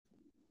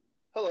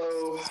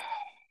Hello.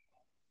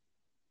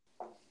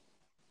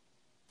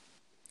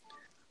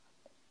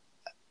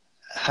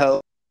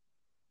 Hello.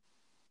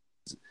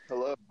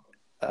 Hello.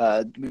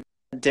 We've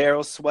got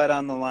Daryl Sweat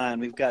on the line.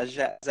 We've got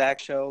Zach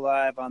Show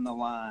Live on the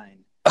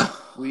line.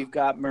 We've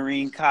got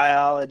Marine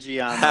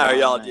Kyology on the line. How are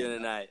y'all doing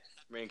tonight?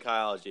 Marine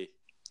Kyology.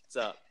 What's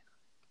up?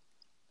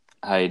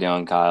 How you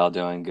doing, Kyle?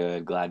 Doing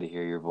good. Glad to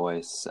hear your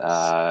voice.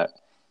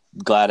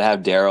 Glad to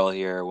have Daryl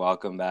here.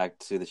 Welcome back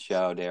to the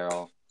show,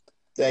 Daryl.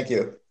 Thank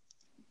you.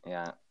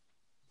 Yeah.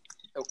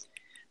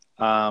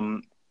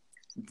 Kyle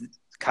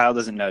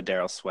doesn't know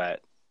Daryl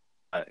Sweat.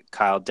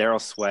 Daryl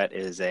Sweat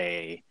is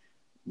a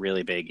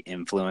really big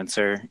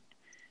influencer.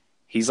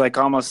 He's like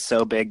almost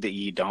so big that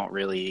you don't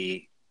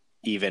really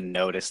even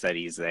notice that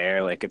he's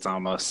there. Like it's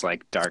almost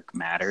like dark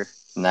matter.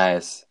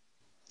 Nice.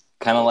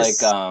 Kind of like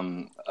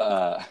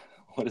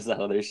what is that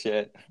other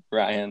shit,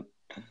 Ryan?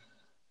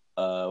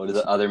 What is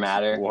the other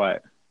matter?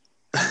 What?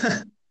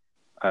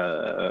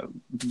 The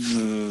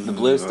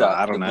blue stuff.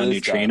 I don't know.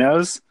 Blue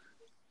Neutrinos? Stuff.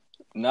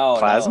 No.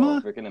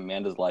 Plasma? Freaking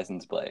Amanda's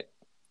license plate.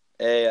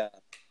 Hey.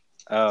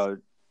 Oh,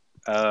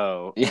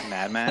 Yeah.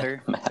 Mad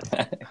Matter? Mad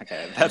Matter.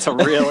 Okay, that's a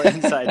real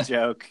inside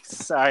joke.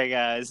 Sorry,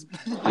 guys.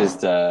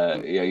 Just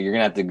you're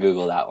gonna have to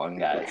Google that one,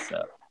 guys.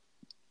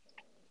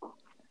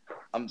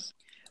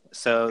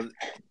 So,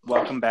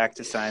 welcome back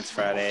to Science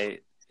Friday.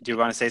 Do you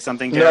want to say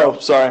something, No,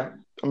 Daryl? sorry.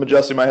 I'm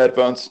adjusting my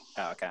headphones.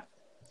 Oh,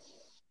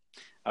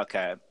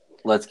 okay.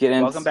 Let's get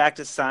into. Welcome back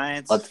to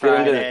Science Let's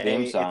Friday. get into the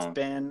theme song. It's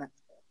been.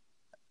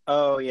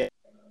 Oh yeah,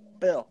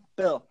 Bill.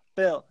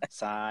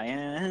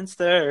 Science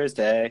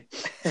Thursday.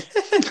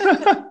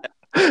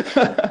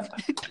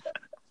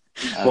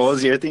 What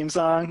was your theme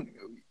song?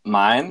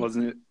 Mine?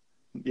 Wasn't it?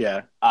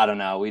 Yeah. I don't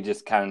know. We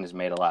just kind of just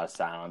made a lot of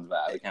sounds,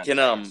 but we kind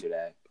of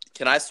today.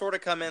 Can I sort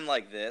of come in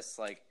like this?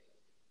 Like,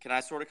 can I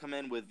sort of come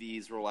in with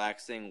these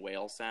relaxing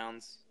whale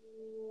sounds?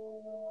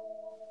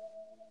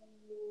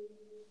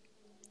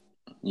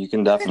 You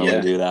can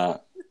definitely do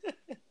that.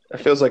 It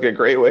feels like a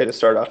great way to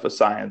start off a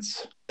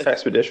science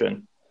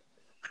expedition.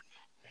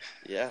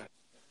 Yeah.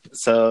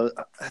 So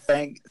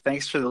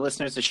thanks for the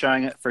listeners for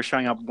showing up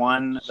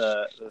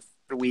the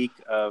third week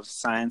of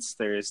Science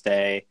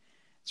Thursday.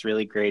 It's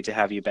really great to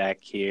have you back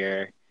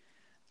here.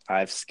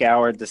 I've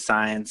scoured the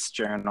science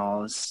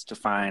journals to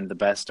find the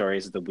best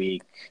stories of the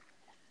week.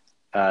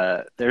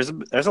 There's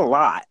a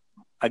lot.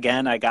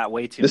 Again, I got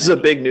way too. This many. is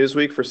a big news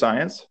week for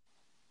science.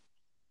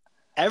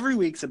 Every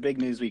week's a big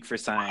news week for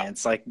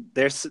science. Like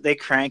they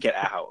crank it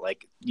out.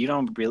 Like you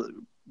don't really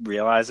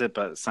realize it,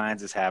 but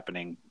science is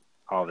happening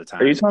all the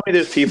time. Are you telling me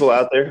there's people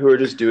out there who are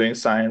just doing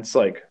science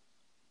like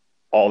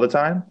all the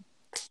time?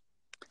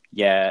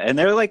 Yeah, and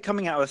they're like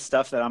coming out with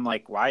stuff that I'm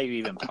like, why are you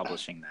even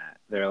publishing that?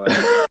 They're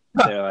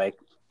like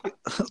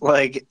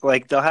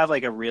they'll have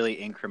like a really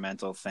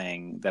incremental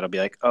thing that'll be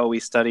like, oh, we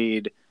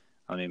studied.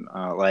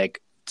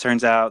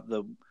 Turns out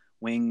the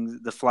wings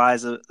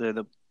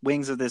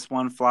of this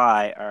one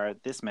fly are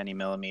this many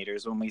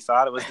millimeters when we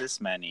thought it was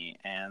this many,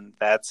 and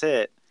that's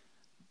it.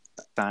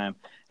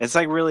 It's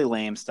like really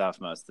lame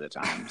stuff most of the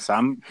time. So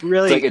I'm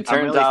really it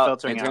turns out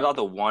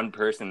the one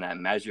person that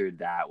measured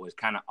that was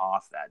kind of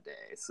off that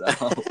day. So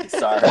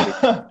sorry.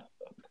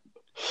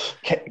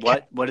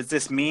 What does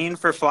this mean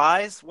for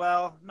flies?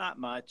 Well, not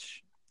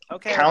much.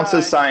 Okay. Counts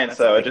as science,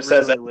 though. It just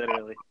says that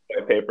literally.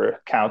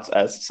 Paper counts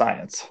as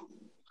science.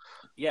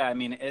 Yeah, I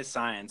mean, it is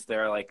science.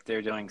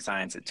 They're doing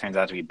science. It turns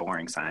out to be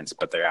boring science,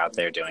 but they're out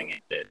there doing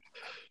it.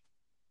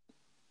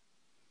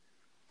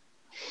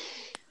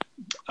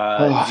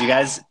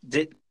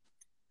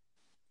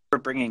 We're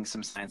bringing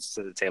some science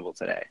to the table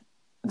today.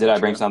 Did I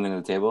bring something to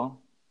the table?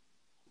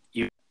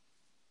 You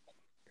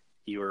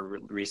were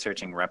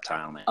researching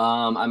reptile man.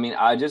 I mean,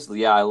 I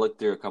looked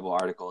through a couple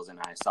articles and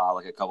I saw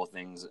like a couple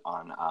things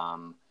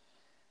on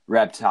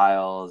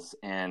reptiles,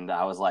 and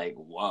I was like,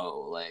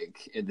 whoa,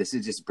 like this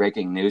is just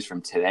breaking news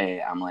from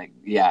today. I'm like,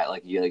 yeah,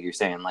 like you're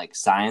saying, like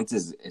science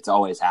it's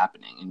always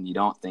happening, and you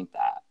don't think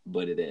that,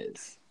 but it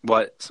is.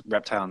 What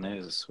reptile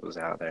news was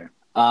out there?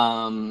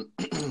 I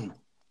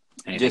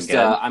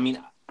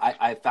mean,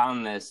 I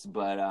found this,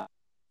 but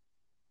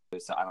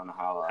so I don't know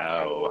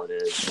how it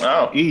is.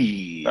 Oh,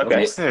 okay.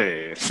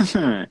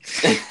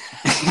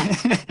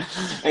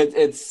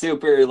 It's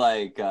super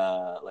like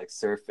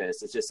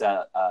surface. It's just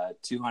a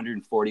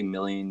 240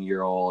 million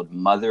year old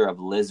mother of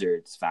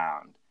lizards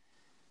found.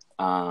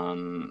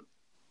 So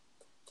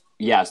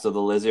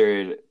the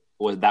lizard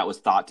was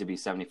thought to be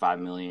 75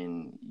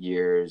 million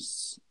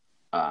years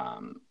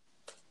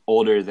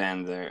older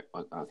than the.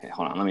 Okay,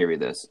 hold on. Let me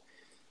read this.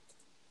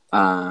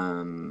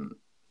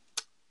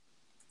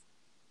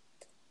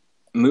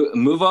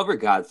 Move over,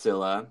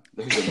 Godzilla.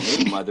 There's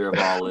a new mother of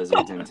all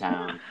lizards in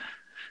town,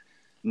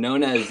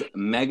 known as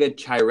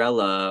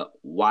Megachirella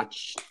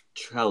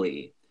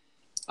watchtrelli.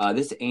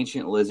 This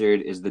ancient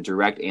lizard is the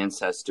direct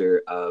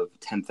ancestor of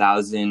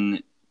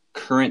 10,000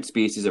 current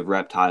species of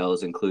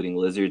reptiles, including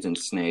lizards and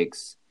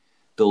snakes.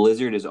 The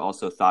lizard is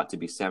also thought to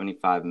be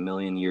 75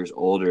 million years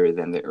older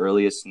than the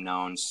earliest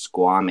known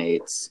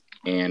squamates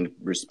and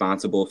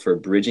responsible for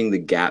bridging the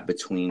gap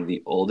between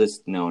the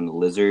oldest known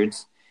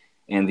lizards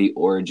and the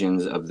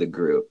origins of the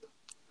group.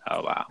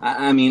 Oh, wow.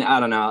 I mean, I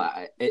don't know.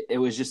 It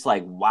was just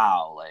like,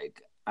 wow.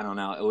 Like, I don't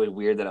know. It was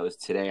weird that it was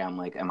today. I'm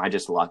like, am I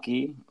just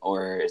lucky,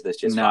 or is this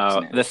just Fox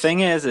No, News? the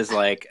thing is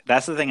like,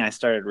 that's the thing I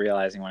started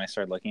realizing when I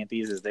started looking at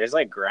these is there's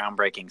like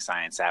groundbreaking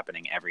science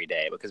happening every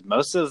day, because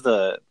most of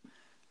the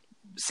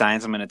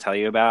science I'm going to tell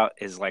you about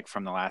is like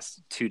from the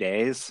last 2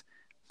 days,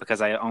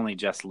 because I only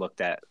just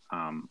looked at,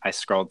 I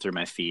scrolled through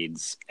my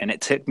feeds, and it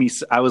took me,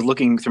 I was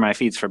looking through my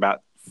feeds for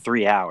about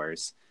 3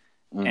 hours,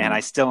 and I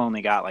still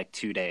only got like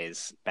 2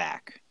 days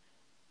back.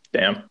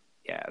 Damn.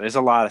 Yeah, there's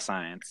a lot of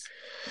science.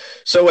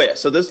 So wait,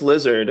 so this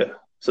lizard,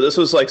 so this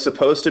was like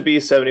supposed to be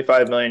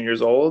 75 million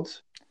years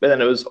old, but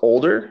then it was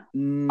older?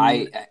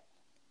 I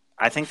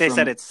think they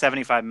said it's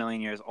 75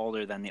 million years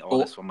older than the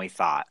oldest one we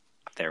thought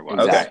there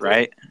was, Exactly.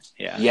 right?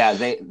 Yeah. Yeah,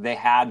 they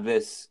had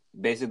this,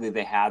 basically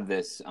they had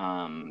this,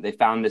 they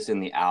found this in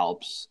the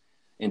Alps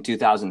in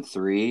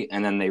 2003,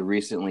 and then they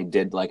recently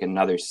did like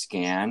another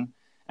scan,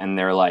 and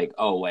they're like,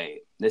 oh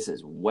wait, this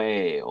is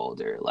way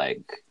older.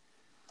 Like,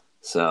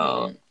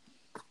 so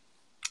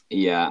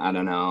yeah, I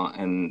don't know.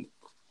 And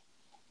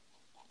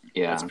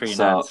yeah, That's pretty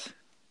nuts.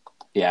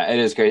 Yeah, it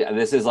is crazy.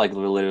 This is like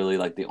literally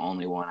like the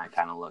only one I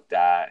kind of looked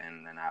at,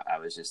 and then I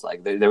was just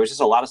like, there was just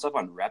a lot of stuff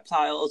on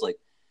reptiles. Like,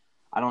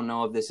 I don't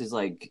know if this is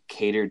like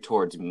catered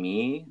towards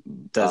me.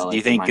 Do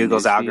you think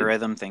Google's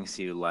algorithm thinks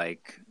you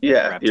like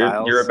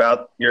reptiles? you're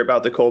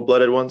about the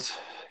cold-blooded ones?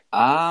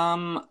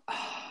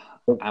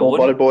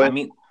 Cold-blooded boy. I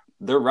mean,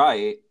 they're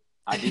right.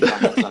 I do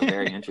find that stuff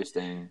very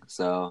interesting.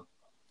 So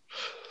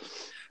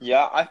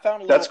Yeah, I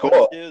found a That's little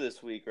cool. too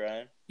this week,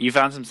 Ryan. You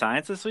found some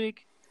science this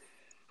week?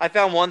 I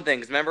found one thing.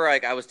 'Cause remember,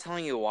 like I was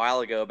telling you a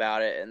while ago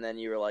about it, and then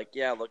you were like,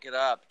 "Yeah, look it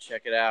up,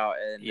 check it out."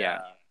 And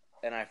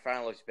and I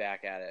finally looked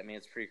back at it. I mean,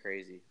 it's pretty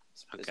crazy.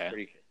 It's Okay.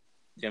 pretty. Do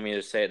you want me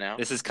to say it now?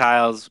 This is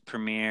Kyle's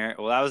premiere.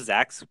 Well, that was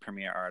Zach's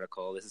premiere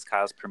article. This is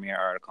Kyle's premiere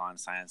article on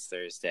Science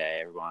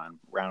Thursday. Everyone,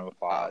 round of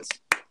applause.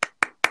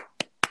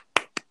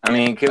 I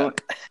mean,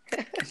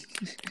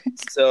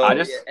 So I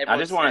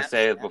just want to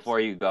say before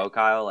you go,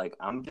 Kyle, like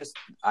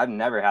I've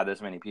never had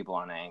this many people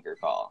on an anchor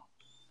call.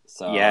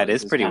 So yeah, it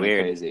is pretty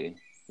weird. Crazy.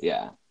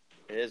 Yeah,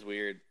 it is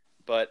weird,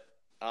 but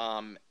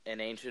an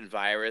ancient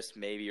virus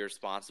may be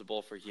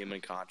responsible for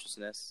human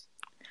consciousness.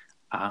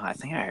 I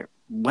think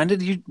when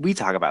did we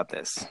talk about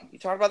this? You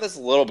talked about this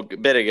a little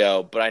bit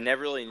ago, but I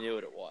never really knew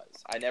what it was.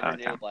 I never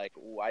knew, like,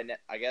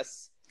 I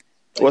guess.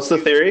 Like, what's the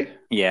theory?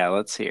 Yeah,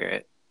 let's hear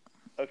it.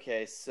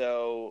 Okay,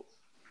 so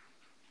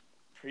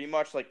pretty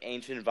much like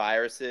ancient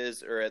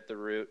viruses are at the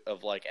root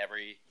of like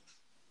every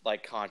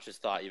like conscious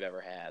thought you've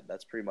ever had.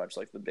 That's pretty much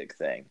like the big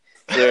thing.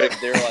 They're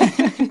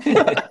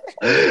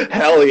like,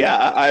 hell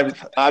yeah,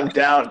 I'm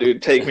down,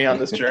 dude. Take me on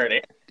this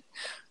journey.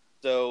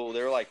 So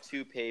there were like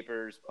 2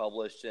 papers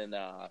published in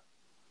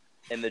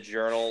the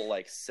journal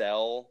like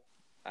Cell.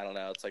 I don't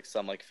know. It's like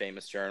some like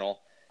famous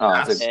journal. Oh,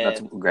 that's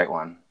a great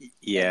one.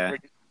 Yeah,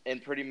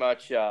 and pretty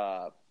much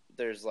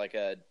there's like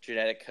a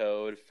genetic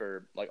code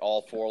for like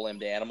all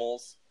 4-limbed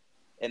animals,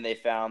 and they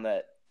found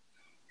that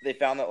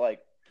like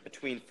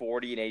between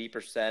 40 and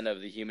 80% of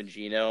the human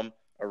genome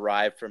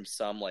arrived from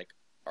some like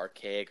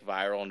archaic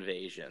viral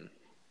invasion.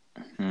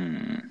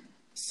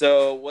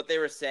 So what they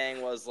were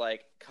saying was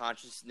like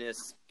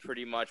consciousness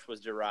pretty much was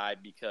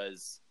derived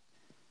because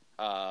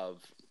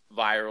of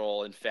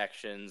viral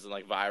infections and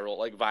like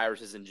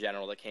viruses in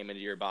general that came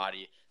into your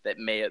body that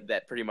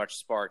pretty much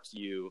sparked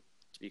you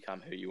to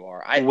become who you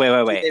are. Wait.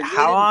 Really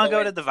How long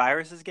ago did the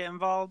viruses get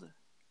involved?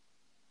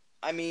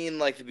 I mean,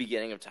 like the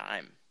beginning of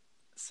time.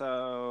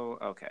 So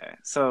okay,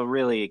 so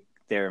really,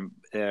 they're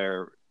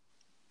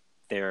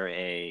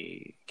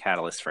a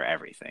catalyst for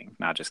everything,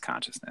 not just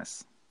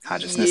consciousness.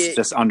 Consciousness is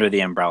just under the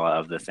umbrella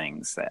of the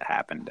things that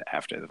happened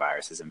after the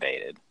viruses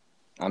invaded.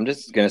 I'm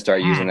just gonna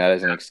start using that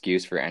as an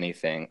excuse for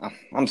anything.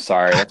 I'm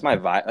sorry, that's my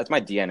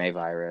DNA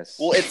virus.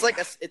 Well, it's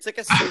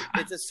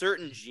a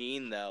certain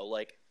gene though.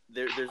 Like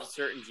there's a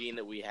certain gene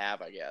that we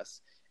have, I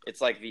guess.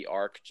 It's like the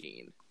ARC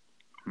gene.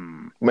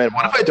 Man,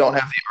 what if I don't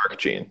have the ARC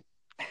gene?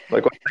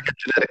 Like, what if I get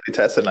genetically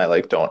tested and I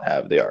like don't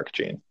have the ARC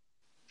gene?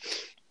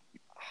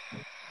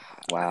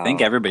 Wow. I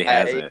think everybody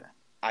has it.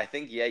 I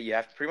think you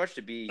have pretty much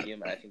to be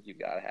human. I think you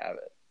gotta have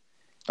it.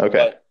 Okay.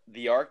 But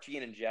the ARC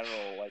gene in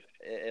general, like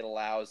it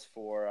allows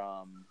for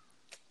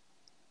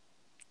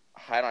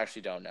I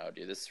don't know,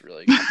 dude. This is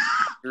really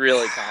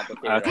really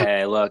complicated.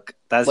 Okay, look,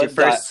 that was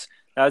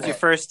your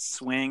first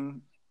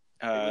swing.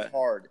 It was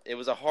hard. It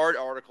was a hard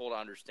article to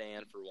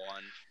understand for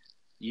one.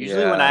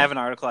 Usually, when I have an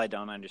article I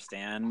don't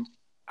understand,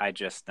 I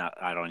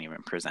don't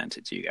even present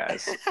it to you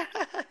guys.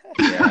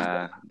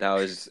 Yeah, that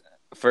was.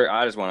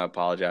 I just want to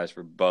apologize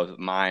for both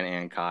mine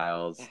and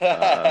Kyle's.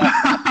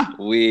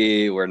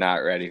 We were not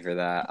ready for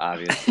that,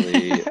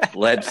 obviously.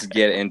 Let's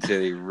get into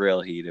the real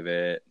heat of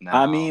it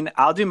now. I mean,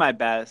 I'll do my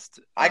best.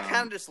 I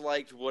kind of just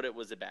liked what it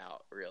was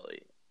about,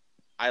 really.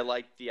 I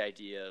liked the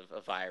idea of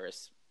a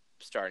virus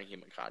starting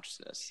human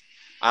consciousness.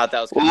 I thought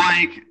that was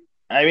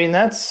I mean,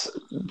 that's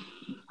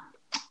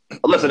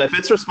Listen, if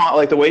it's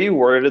like the way you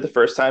worded it the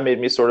first time made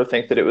me sort of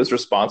think that it was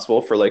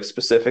responsible for like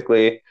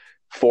specifically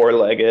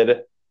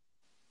four-legged,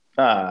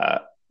 uh,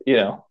 you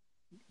know,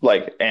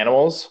 like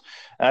animals.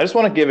 And I just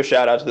want to give a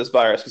shout out to this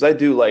virus because I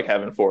do like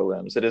having four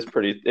limbs. It's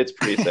pretty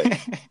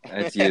sick.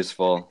 It's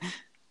useful.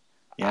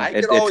 Yeah.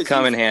 It's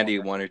come in handy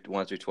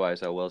once or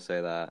twice. I will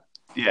say that.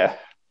 Yeah.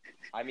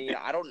 I mean,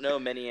 I don't know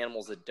many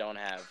animals that don't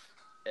have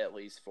at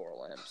least four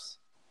limbs.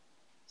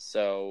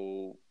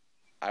 So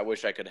I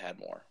wish I could have had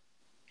more.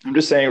 I'm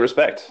just saying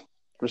respect.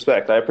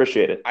 Respect. I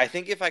appreciate it. I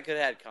think if I could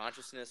have had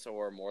consciousness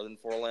or more than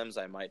four limbs,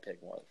 I might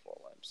pick more than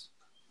four limbs.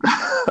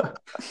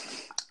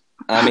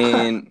 I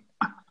mean,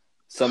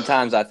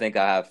 sometimes I think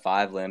I have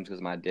 5 limbs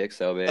because my dick's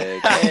so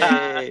big.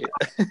 Hey.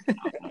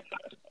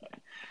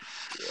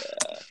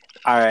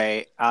 All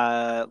right.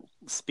 I'm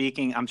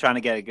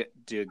trying to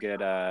do a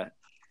good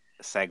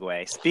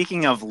segue.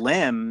 Speaking of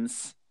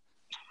limbs,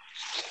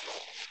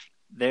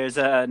 there's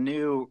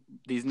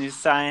these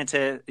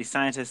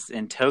scientists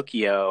in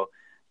Tokyo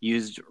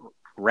used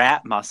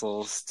rat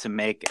muscles to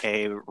make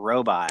a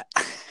robot.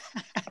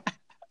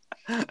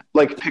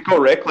 Like Pickle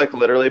Rick, like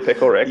literally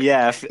Pickle Rick.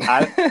 Yeah,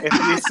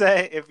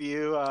 if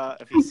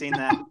you've seen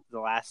the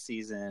last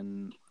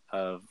season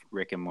of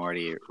Rick and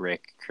Morty,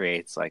 Rick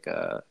creates like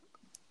a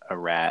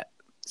rat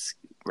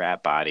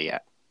body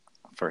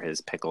for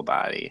his pickle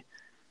body.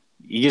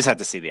 You just have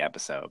to see the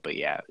episode, but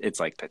yeah, it's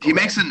like Pickle He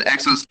Rick. makes an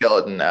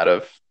exoskeleton out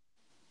of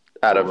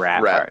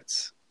rat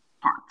parts.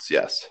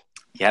 Yes.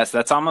 Yes,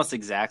 that's almost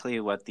exactly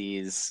what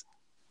these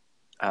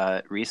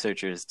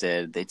researchers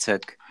did. They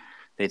took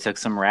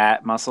some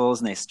rat muscles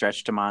and they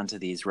stretched them onto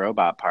these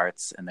robot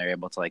parts, and they're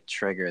able to like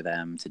trigger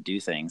them to do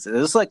things. They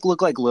just like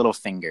look like little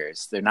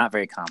fingers. They're not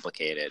very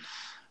complicated,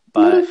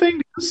 Little but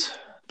fingers.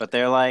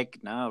 they're like,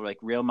 no, like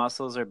real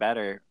muscles are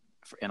better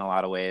in a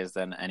lot of ways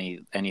than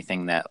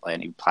anything that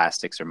any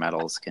plastics or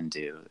metals can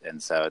do.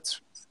 And so it's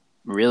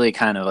really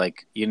kind of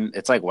like,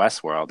 it's like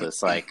Westworld.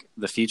 It's like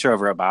the future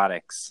of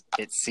robotics,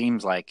 it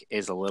seems like,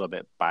 is a little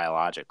bit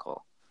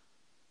biological.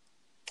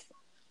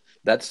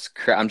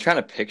 I'm trying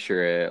to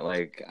picture it.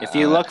 Like, If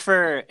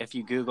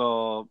you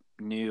Google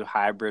new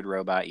hybrid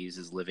robot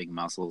uses living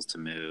muscles to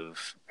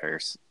move,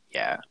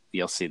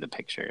 you'll see the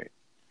picture.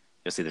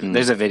 You'll see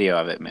there's a video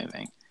of it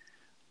moving.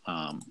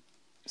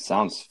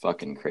 sounds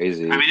fucking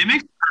crazy. I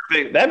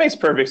mean, that makes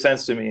perfect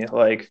sense to me.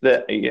 Like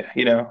that,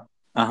 you know,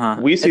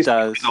 we see it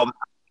does. all the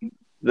time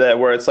that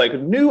where it's like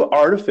new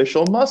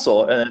artificial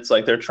muscle, and it's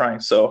like they're trying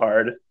so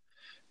hard.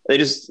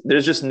 There's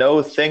just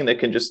no thing that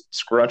can just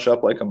scrunch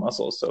up like a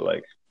muscle. So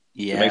like,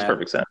 it makes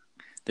perfect sense.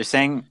 They're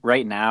saying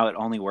right now it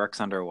only works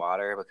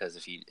underwater because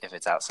if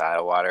it's outside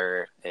of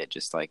water, it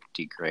just like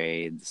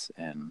degrades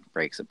and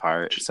breaks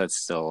apart. So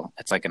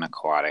it's like an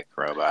aquatic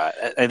robot.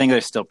 I think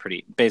they're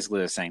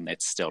saying that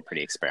it's still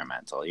pretty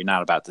experimental. You're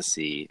not about to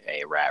see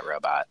a rat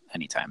robot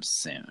anytime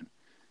soon.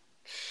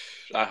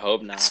 I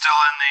hope not.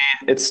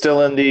 It's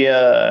still in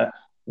the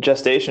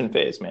gestation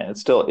phase, man.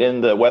 It's still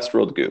in the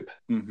Westworld goop.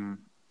 Mm-hmm.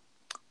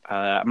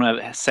 I'm going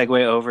to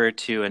segue over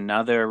to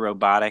another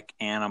robotic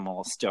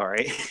animal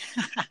story.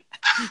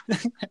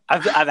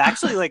 I've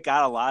actually like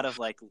got a lot of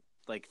like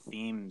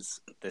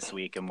themes this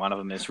week, and one of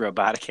them is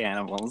robotic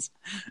animals.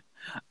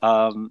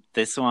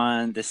 This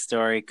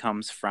story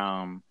comes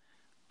from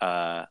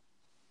I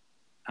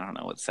don't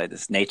know what site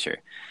this is. Nature.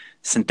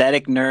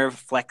 Synthetic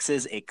nerve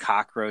flexes a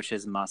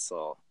cockroach's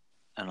muscle.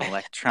 An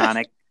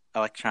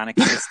electronic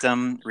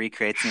system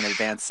recreates an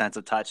advanced sense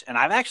of touch. And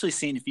I've actually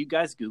seen, if you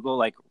guys Google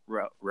like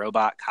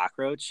robot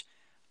cockroach,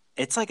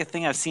 it's like a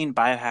thing I've seen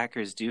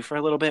biohackers do for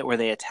a little bit, where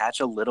they attach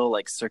a little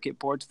like circuit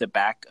board to the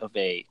back of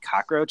a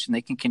cockroach and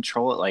they can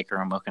control it like a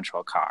remote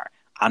control car.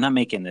 I'm not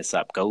making this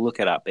up. Go look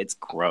it up. It's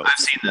gross. I've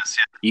seen this.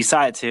 Yeah. You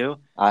saw it too?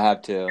 I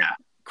have to. Yeah.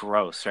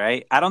 Gross,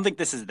 right? I don't think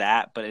this is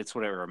that, but it's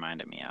what it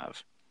reminded me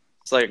of.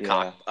 It's like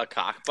a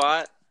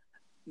cockbot.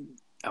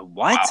 A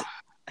what? Wow.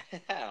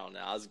 I don't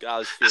know.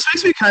 This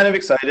makes me kind of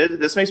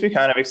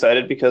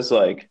excited because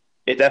like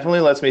it definitely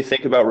lets me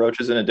think about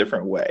roaches in a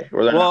different way,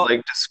 where they're not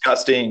like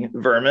disgusting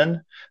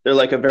vermin. They're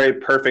like a very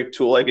perfect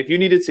tool. Like if you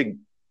needed to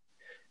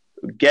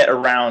get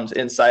around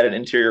inside an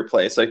interior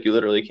place, like you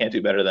literally can't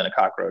do better than a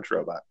cockroach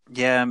robot.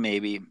 Yeah,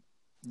 maybe.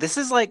 This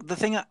is like the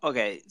thing.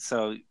 Okay,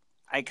 so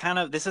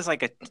this is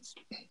like a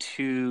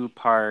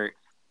 2-part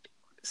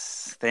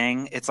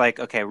thing. It's like,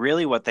 okay,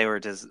 really what they were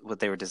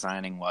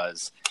designing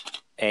was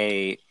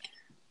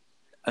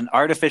an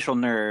artificial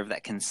nerve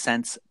that can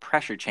sense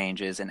pressure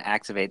changes and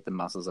activate the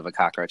muscles of a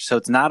cockroach. So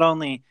it's not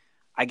only,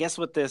 I guess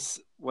what this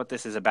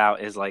is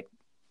about is like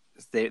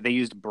they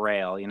used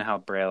Braille. You know how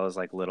Braille is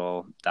like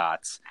little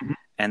dots,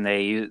 and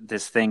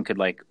this thing could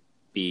like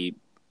be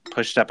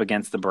pushed up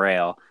against the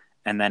Braille,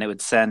 and then it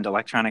would send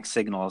electronic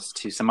signals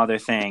to some other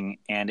thing,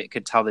 and it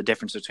could tell the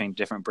difference between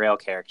different Braille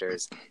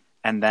characters,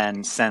 and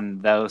then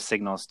send those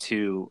signals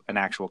to an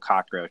actual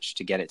cockroach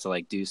to get it to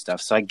like do stuff.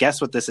 So I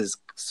guess what this is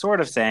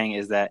sort of saying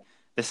is that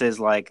this is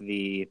like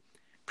the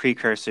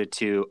precursor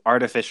to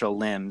artificial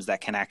limbs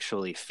that can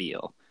actually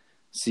feel.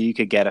 So you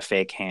could get a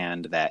fake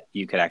hand that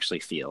you could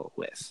actually feel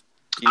with.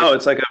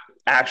 It's like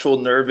actual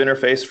nerve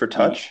interface for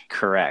touch?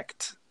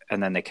 Correct.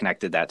 And then they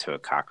connected that to a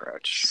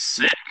cockroach.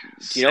 Sick.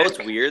 Do you know what's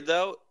weird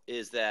though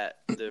is that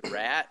the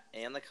rat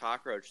and the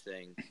cockroach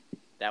thing,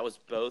 that was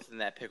both in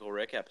that Pickle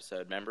Rick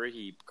episode. Remember,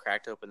 he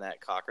cracked open that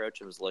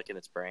cockroach and was licking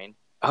its brain.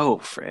 Oh,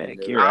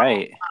 frick, you're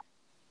right.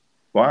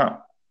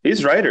 Wow,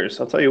 these writers,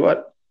 I'll tell you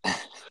what.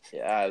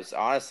 Yeah, it was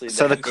honestly.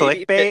 So the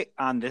clickbait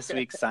on this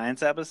week's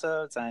Science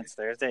episode, Science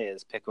Thursday,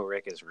 is Pickle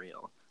Rick is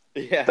real.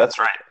 Yeah, That's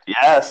right.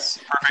 Yes,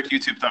 perfect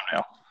YouTube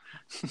thumbnail.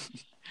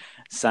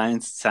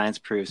 Science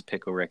proves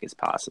Pickle Rick is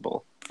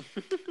possible.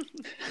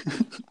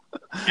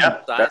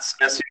 Yeah, that's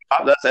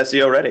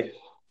SEO ready.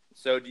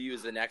 So do you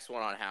use the next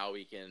one on how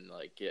we can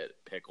like get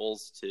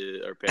pickles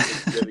to or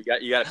pickles?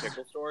 you got a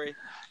pickle story?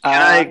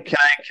 Can I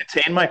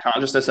contain my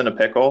consciousness in a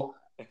pickle?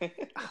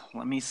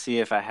 Let me see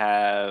if I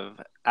have.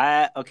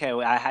 I'm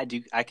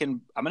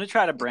gonna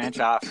try to branch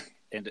off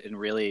and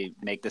really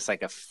make this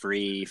like a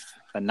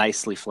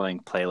nicely flowing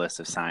playlist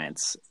of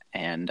science.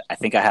 And I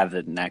think I have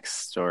the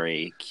next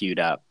story queued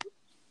up.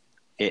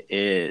 It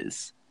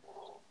is.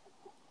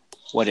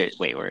 Where'd it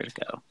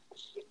go?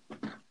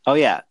 Oh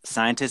yeah,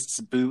 scientists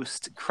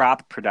boost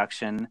crop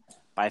production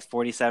by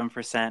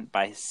 47%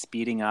 by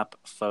speeding up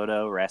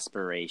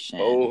photorespiration.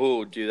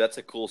 Oh, dude, that's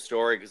a cool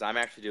story because I'm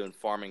actually doing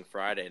Farming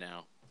Friday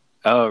now.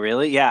 Oh,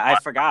 really? Yeah, I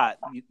forgot.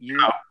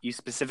 You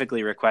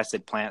specifically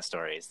requested plant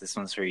stories. This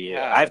one's for you.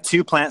 Yeah. I have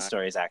 2 plant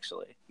stories,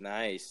 actually.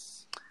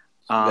 Nice.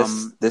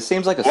 This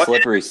seems like a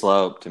slippery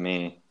slope to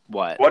me.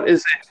 What? What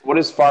is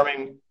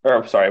farming?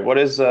 Or sorry, what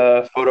is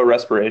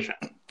photorespiration?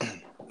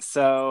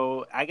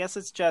 So I guess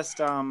it's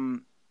just let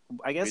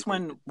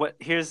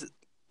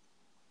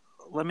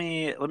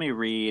me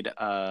read.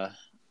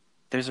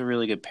 There's a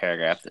really good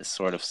paragraph that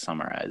sort of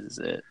summarizes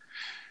it.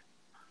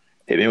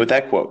 Hit me with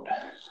that quote.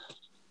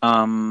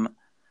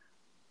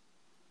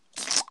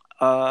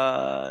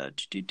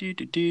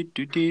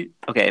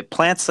 Okay,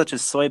 plants such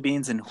as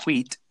soybeans and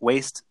wheat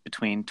waste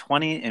between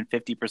 20 and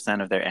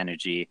 50% of their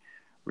energy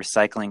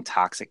recycling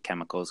toxic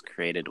chemicals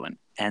created when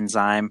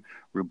enzyme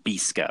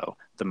Rubisco,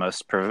 the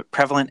most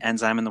prevalent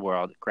enzyme in the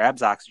world,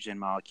 grabs oxygen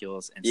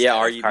molecules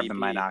instead of carbon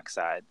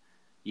monoxide.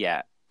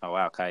 Yeah. Oh,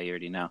 wow, Kai, you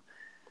already know.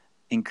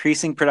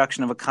 Increasing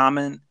production of a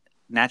common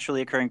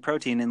naturally occurring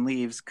protein in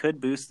leaves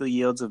could boost the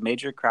yields of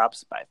major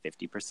crops by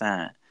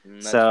 50%.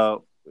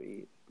 So,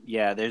 sweet.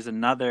 Yeah, there's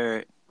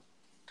another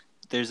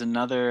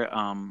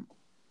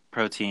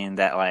protein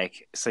that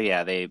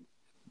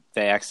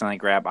they accidentally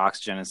grab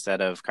oxygen instead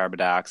of carbon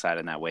dioxide,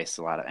 and that wastes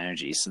a lot of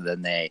energy. So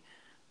then they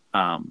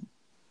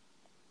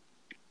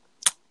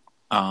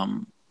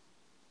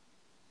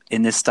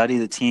in this study,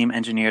 the team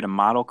engineered a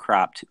model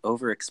crop to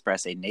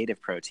overexpress a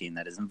native protein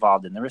that is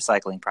involved in the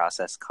recycling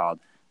process called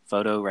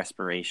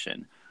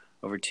photorespiration.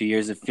 Over 2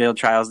 years of field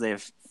trials, they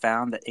have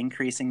found that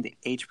increasing the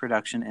H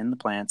production in the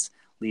plants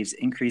leaves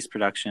increased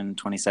production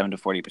 27 to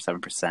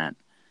 47%.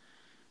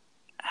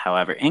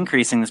 However,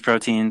 increasing this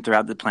protein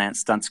throughout the plant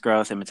stunts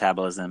growth and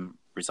metabolism,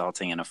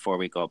 resulting in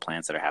 4-week-old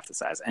plants that are half the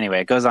size.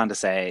 Anyway, it goes on to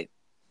say,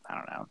 I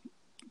don't know,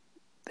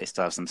 they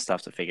still have some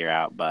stuff to figure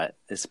out, but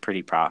it's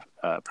pretty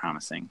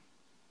promising.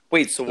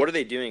 Wait, so what are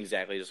they doing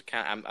exactly?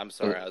 I'm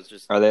sorry, I was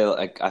just. Are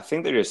they I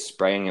think they're just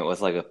spraying it with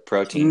like a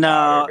protein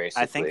powder,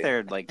 basically. I think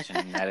they're like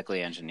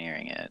genetically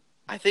engineering it.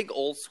 I think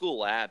Old School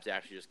Labs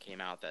actually just came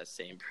out with that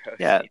same protein.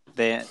 Yeah,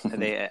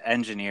 they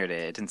engineered it.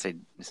 It didn't say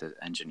it said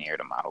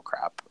engineered a model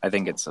crop. I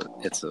think it's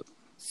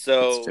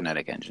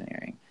genetic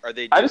engineering. Are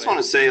they? I just want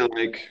to say,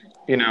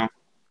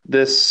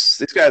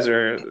 these guys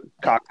are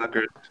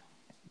cocksuckers.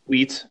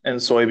 Wheat and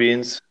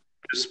soybeans,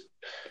 just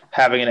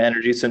having an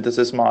energy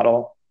synthesis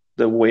model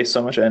that wastes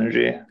so much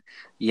energy.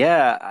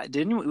 Yeah, I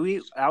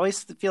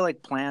always feel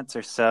like plants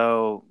are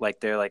so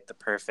they're like the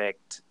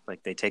perfect,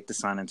 they take the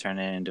sun and turn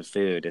it into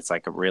food. It's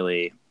like a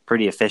really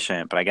pretty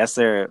efficient, but I guess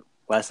they're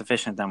less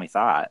efficient than we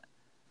thought.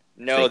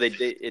 No,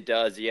 it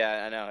does.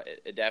 Yeah, I know.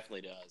 It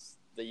definitely does.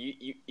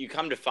 You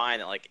come to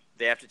find that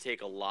they have to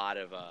take a lot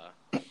of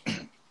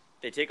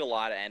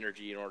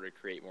energy in order to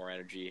create more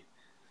energy.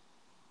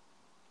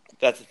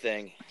 That's the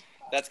thing.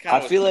 That's kind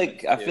of. I feel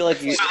like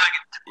you.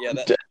 Yeah.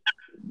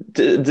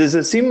 Does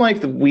it seem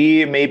like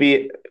we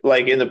maybe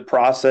in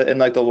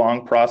the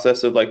long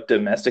process of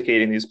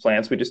domesticating these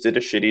plants, we just did a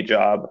shitty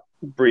job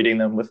breeding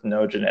them with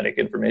no genetic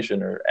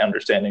information or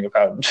understanding of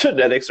how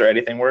genetics or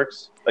anything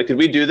works? Could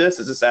we do this?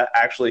 Is this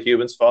actually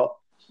humans' fault?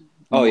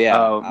 Oh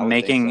yeah,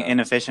 making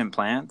inefficient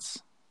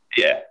plants.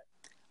 Yeah,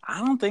 I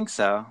don't think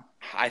so.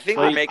 I think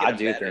we're making. I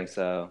do think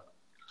so.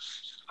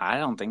 I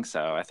don't think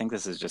so. I think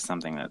this is just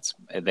something that's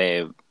I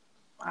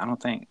don't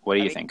think. What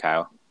do you think,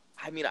 Kyle?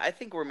 I mean, I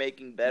think we're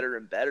making better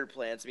and better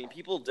plants. I mean,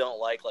 people don't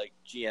like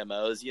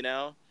GMOs,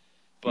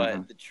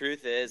 but the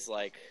truth is,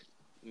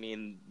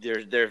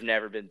 there have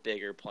never been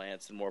bigger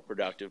plants and more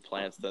productive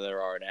plants than there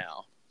are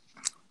now.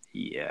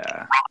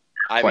 Yeah.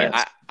 I mean,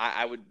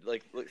 I would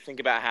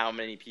think about how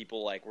many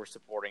people we're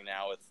supporting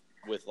now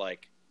with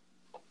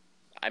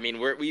I mean,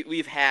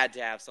 we've had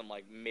to have some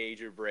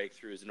major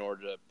breakthroughs in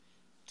order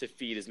to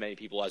feed as many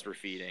people as we're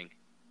feeding.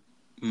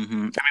 Mm-hmm. I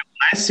mean,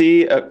 when I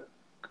see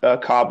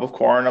cob of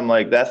corn, I'm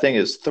like, that thing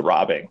is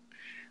throbbing.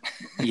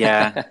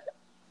 Yeah.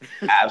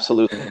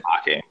 Absolutely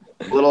rocking.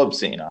 A little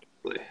obscene,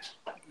 obviously.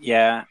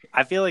 Yeah,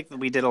 I feel like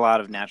we did a lot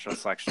of natural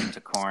selection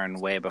to corn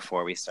way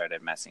before we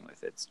started messing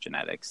with its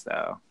genetics,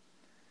 though.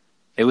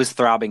 It was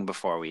throbbing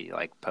before we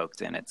like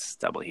poked in its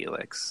double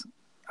helix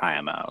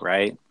IMO,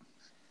 right?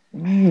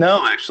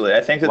 No, actually,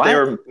 I think that they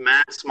were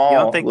mad small. You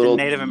don't think little...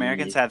 the Native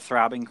Americans had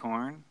throbbing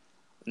corn?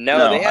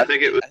 No, they had, I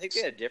think it was... I think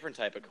they had a different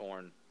type of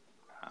corn.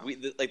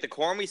 Like the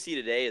corn we see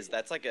today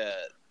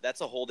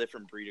that's a whole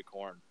different breed of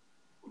corn.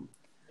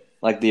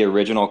 Like the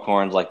original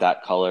corn's like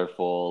that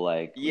colorful,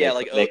 like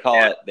they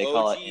call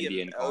it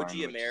Indian corn.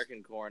 OG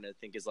American corn, I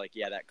think, is like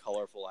that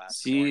colorful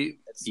ass. So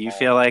you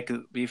feel like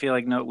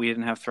no, we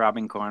didn't have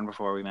throbbing corn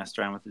before we messed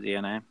around with the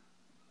DNA?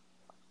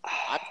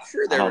 I'm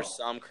sure there were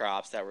some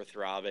crops that were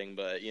throbbing,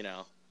 but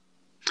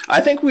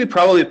I think we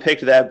probably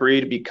picked that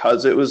breed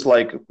because it was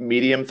like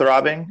medium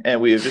throbbing,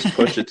 and we have just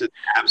pushed it to the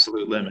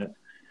absolute limit.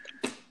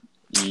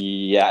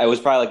 Yeah, it was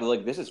probably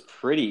like this is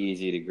pretty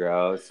easy to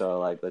grow, so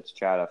like let's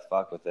try to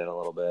fuck with it a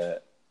little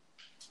bit.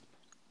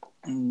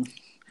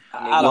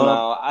 I don't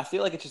know. I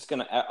feel like it's just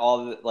gonna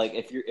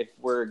if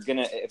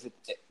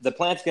the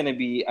plant's gonna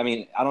be. I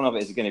mean, I don't know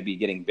if it's gonna be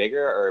getting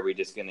bigger or are we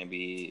just gonna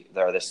be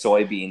the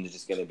soybeans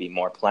just gonna be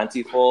more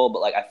plentiful. But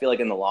like I feel like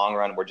in the long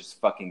run we're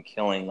just fucking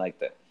killing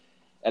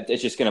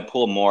it's just going to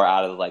pull more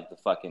out of like the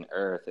fucking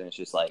earth, and it's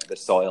just like the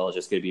soil is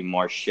just going to be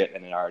more shit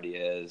than it already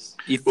is.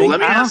 You think?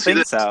 I don't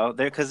think so.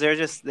 Because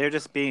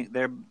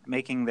they're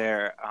making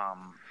their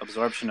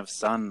absorption of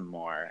sun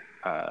more.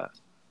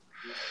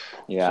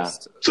 Yeah.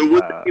 So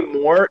would there be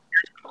more ears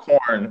of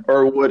corn,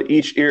 or would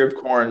each ear of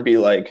corn be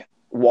like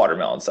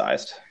watermelon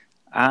sized?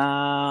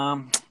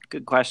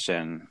 Good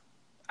question.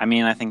 I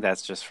mean, I think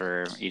that's just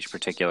for each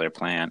particular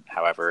plant,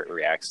 however it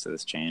reacts to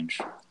this change.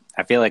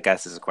 I feel like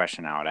this is a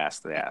question I would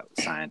ask the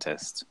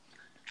scientist.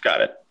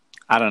 Got it.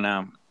 I don't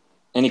know.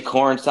 Any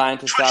corn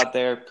scientists out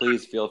there,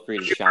 please feel free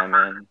to chime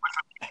in.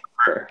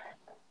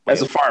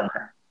 As a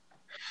farmer.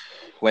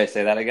 Wait,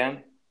 say that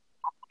again?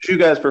 What do you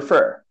guys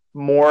prefer?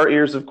 More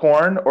ears of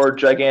corn or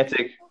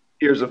gigantic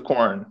ears of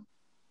corn?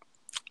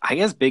 I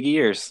guess big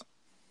ears.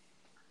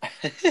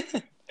 Can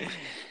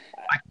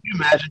you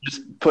imagine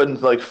just putting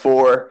like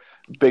 4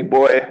 big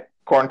boy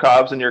corn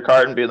cobs in your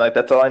cart and being like,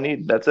 that's all I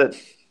need. That's it.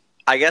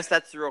 I guess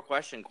that's the real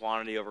question,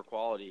 quantity over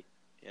quality,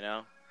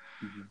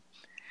 Mm-hmm.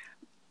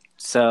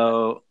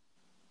 So,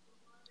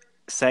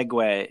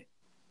 segue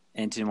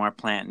into more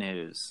plant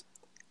news.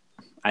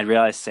 I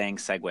realized saying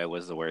segue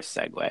was the worst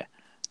segue.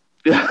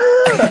 Yeah.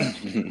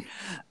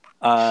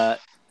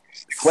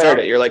 Declared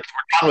it. You're like,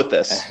 we're done with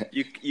this.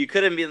 You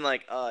could have been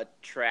like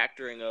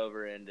tractoring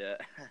over into.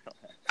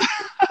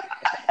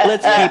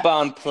 Let's keep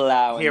on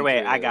plowing. Here,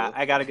 wait. I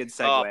got a good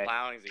segue. Oh,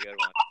 plowing's a good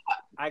one.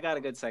 I got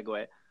a good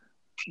segue.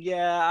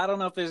 Yeah, I don't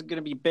know if there's going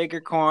to be bigger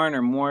corn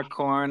or more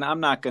corn. I'm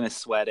not going to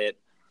sweat it.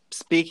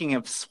 Speaking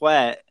of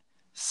sweat,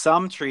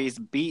 some trees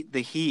beat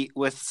the heat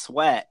with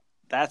sweat.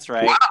 That's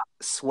right. Wow.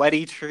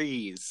 Sweaty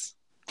trees.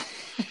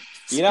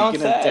 You don't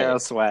say. Of Daryl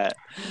Sweat.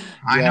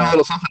 I know a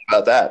little something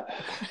about that.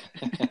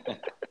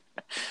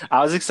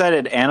 I was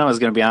excited. Anna was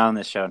going to be on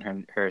this show,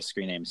 and her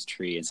screen name's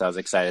Tree, and so I was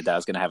excited that I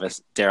was going to have a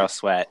Daryl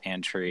Sweat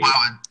and Tree.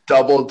 Wow,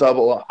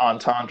 double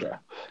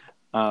entendre.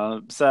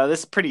 So this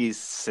is a pretty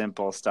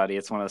simple study.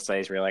 It's one of those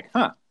studies where you're like,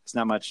 it's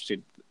not much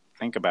to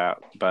think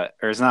about,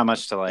 or it's not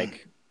much to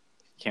like,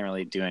 can't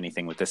really do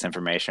anything with this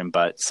information,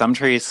 but some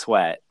trees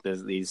sweat.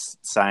 These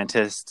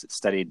scientists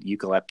studied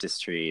eucalyptus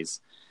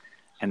trees,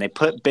 and they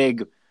put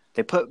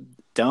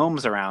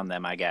domes around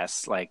them, I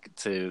guess, like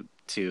to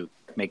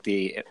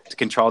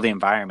control the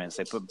environments.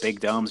 They put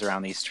big domes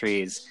around these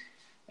trees,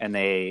 and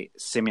they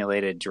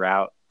simulated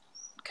drought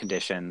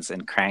conditions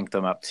and cranked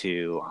them up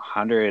to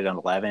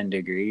 111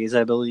 degrees,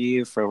 I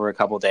believe, for over a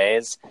couple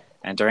days.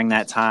 And during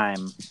that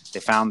time, they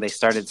found they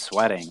started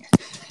sweating.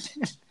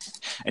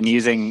 And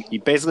you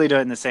basically do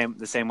it in the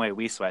same way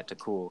we sweat to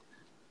cool.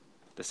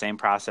 The same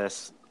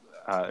process,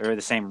 or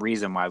the same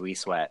reason why we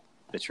sweat.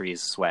 The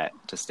trees sweat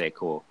to stay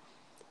cool.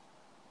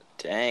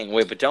 Dang,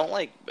 wait, but don't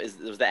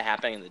was that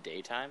happening in the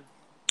daytime?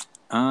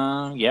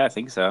 Yeah, I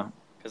think so.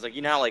 Because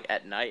how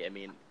at night, I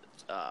mean,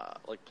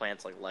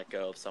 plants let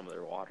go of some of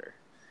their water.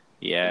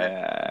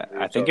 Yeah,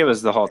 I think it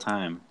was the whole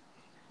time.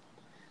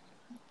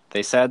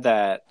 They said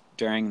that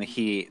during the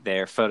heat,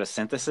 their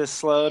photosynthesis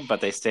slowed,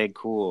 but they stayed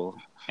cool,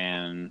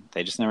 and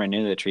they just never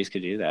knew that trees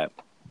could do that.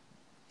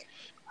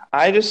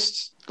 I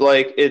just,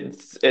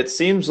 it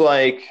seems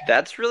like...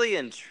 That's really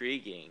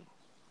intriguing.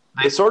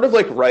 They sort of,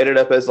 write it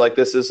up as,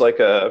 this is,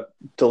 a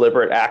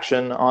deliberate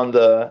action on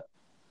the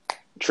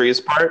tree's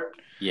part.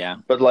 Yeah.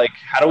 But,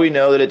 how do we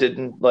know that it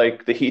didn't,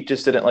 the heat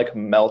just didn't,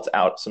 melt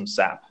out some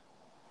sap?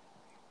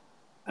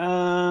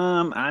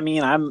 I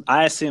mean,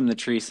 I assume the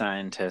tree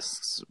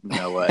scientists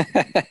know what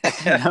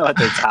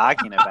they're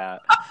talking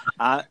about.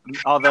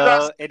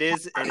 Although it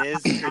is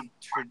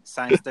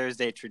Science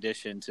Thursday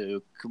tradition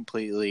to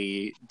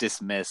completely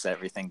dismiss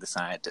everything the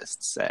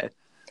scientists say.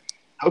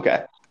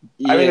 Okay.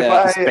 Yeah, I mean,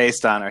 it's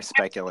based on our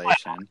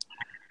speculation.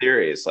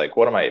 theories. Like,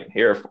 what am I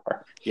here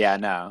for? Yeah,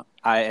 no.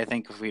 I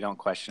think if we don't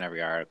question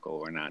every article,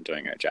 we're not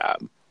doing our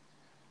job.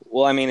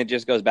 Well, I mean, it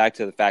just goes back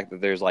to the fact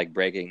that there's like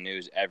breaking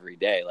news every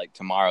day. Like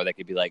tomorrow, they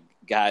could be like,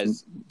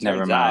 guys,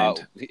 Never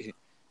mind.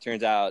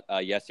 Turns out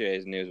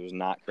yesterday's news was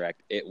not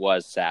correct. It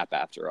was sap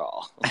after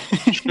all.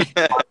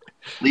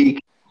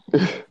 Leak.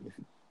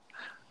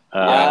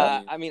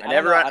 I mean,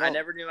 I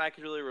never knew I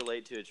could really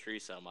relate to a tree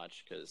so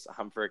much because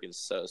I'm freaking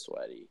so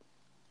sweaty.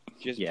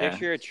 Just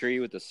picture a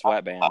tree with a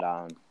sweatband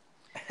on.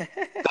 I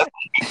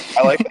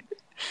like it.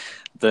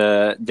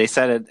 They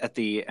said at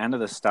the end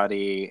of the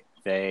study,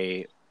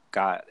 they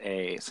got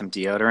some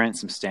deodorant,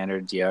 some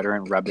standard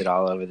deodorant, rubbed it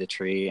all over the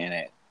tree, and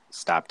it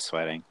stopped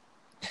sweating.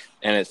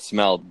 And it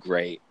smelled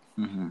great.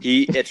 Mm-hmm.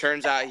 It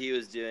turns out he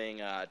was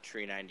doing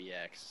Tree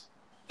 90X.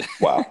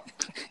 Wow.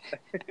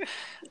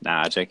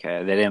 Nah,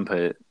 JK. They didn't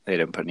put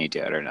any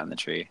deodorant on the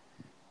tree,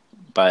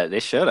 but they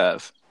should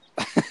have.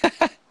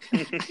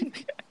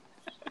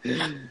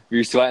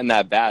 You're sweating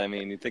that bad. I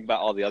mean, you think about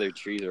all the other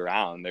trees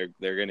around.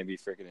 They're going to be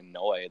freaking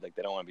annoyed. Like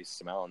they don't want to be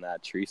smelling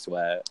that tree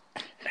sweat.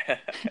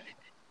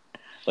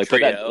 Like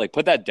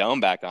put that dome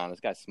back on. This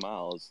guy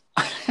smells.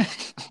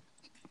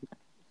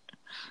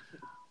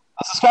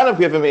 This is kind of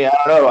giving me, I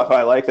don't know if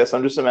I like this.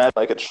 I'm just imagining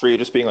like a tree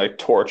just being like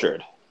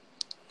tortured.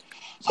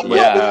 So,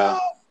 yeah.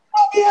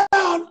 Let me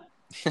out.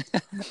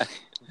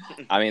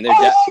 I mean, they're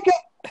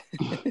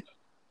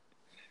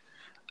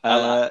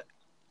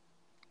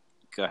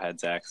Go ahead,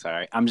 Zach.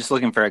 Sorry. I'm just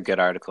looking for a good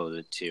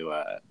article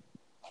to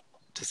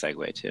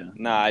segue to.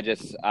 No, I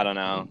don't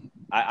know.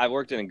 I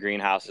worked in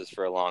greenhouses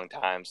for a long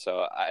time,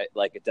 so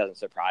it doesn't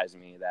surprise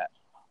me that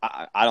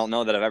I don't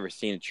know that I've ever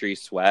seen a tree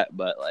sweat,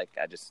 but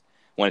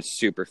when it's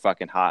super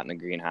fucking hot in the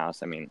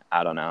greenhouse, I mean,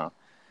 I don't know.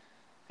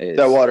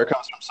 That water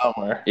comes from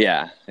somewhere.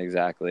 Yeah,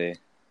 exactly.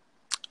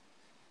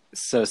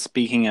 So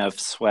speaking of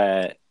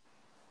sweat,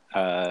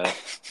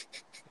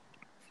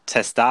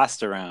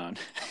 testosterone.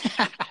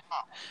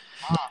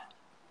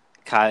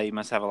 Kyle, you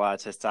must have a lot of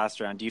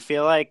testosterone. Do you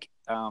feel like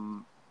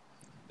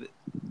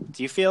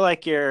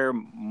you're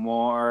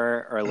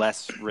more or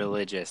less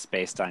religious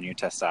based on your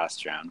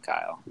testosterone,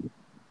 Kyle?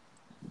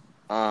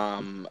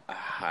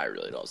 I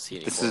really don't see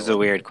any. This is a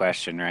weird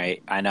question,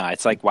 right? I know.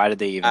 It's like, why did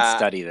they even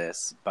study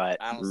this? But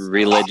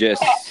religious,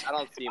 I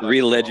don't see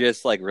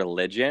religious, like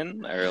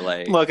religion, or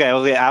like. Look, I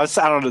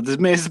don't know. This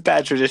is a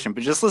bad tradition,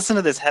 but just listen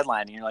to this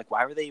headline, and you're like,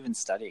 why were they even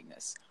studying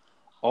this?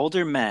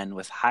 Older men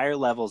with higher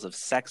levels of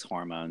sex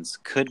hormones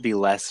could be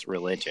less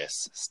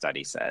religious,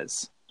 study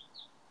says.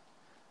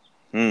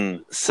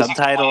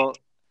 Subtitle: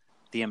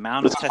 The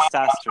amount of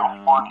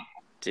testosterone.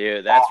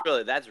 Dude,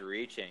 that's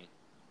reaching.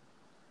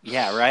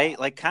 Yeah, right?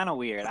 Like, kind of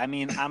weird. I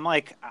mean, I'm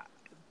like,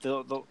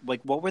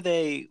 what were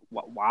they?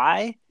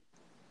 Why?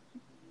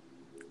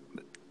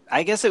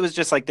 I guess it was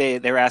just like they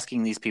were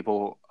asking these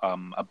people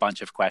a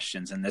bunch of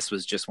questions, and this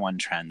was just one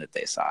trend that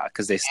they saw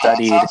because they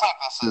studied. It sounds like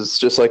this is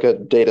just like a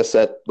data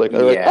set. We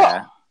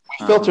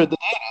filtered the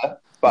data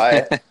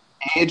by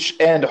age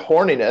and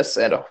horniness,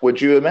 and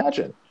would you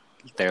imagine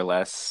they're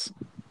less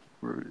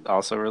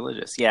also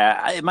religious?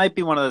 Yeah, it might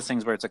be one of those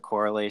things where it's a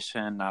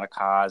correlation, not a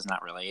cause,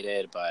 not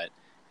related, but.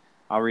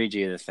 I'll read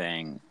you the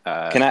thing.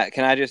 Can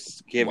I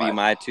just give you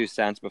my 2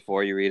 cents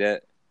before you read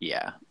it?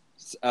 Yeah.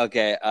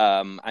 Okay.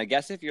 I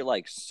guess if you're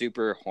like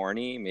super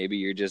horny, maybe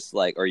you're just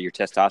like, or your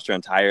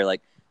testosterone's higher,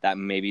 like that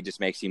maybe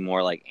just makes you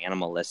more like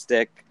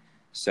animalistic.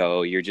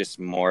 So you're just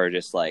more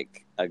just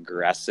like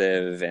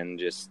aggressive and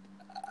just,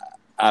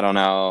 I don't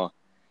know.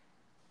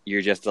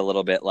 You're just a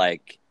little bit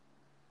like,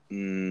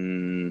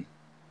 you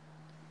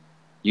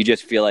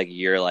just feel like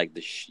you're like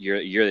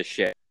you're the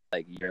shit.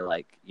 Like you're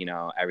like,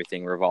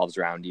 everything revolves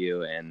around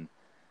you, and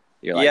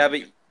you're like, yeah,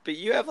 but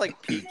you have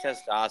like peak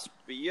testosterone.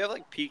 But you have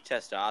like peak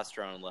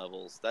testosterone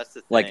levels. That's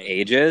the thing. Like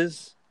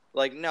ages.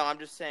 Like no, I'm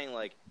just saying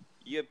like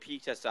you have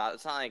peak testosterone.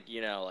 It's not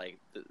like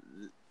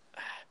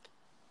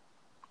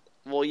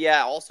well,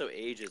 yeah, also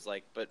ages.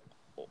 Like, but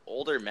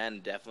older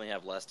men definitely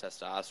have less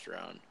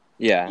testosterone.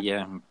 Yeah,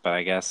 yeah, but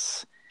I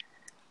guess.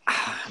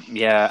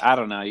 Yeah, I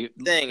don't know.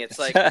 It's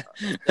like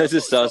this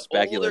is so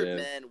speculative.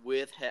 Older men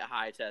with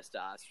high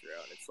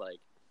testosterone. It's like,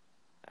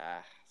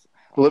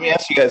 Well, let me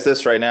ask you guys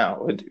this right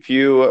now: if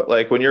you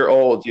when you're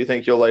old, do you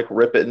think you'll like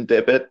rip it and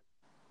dip it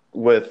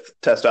with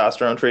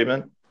testosterone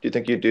treatment? Do you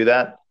think you'd do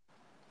that?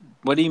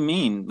 What do you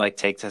mean? Like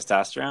take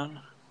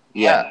testosterone?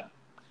 Yeah.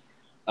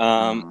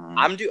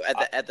 I'm due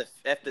at the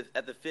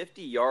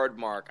 50-yard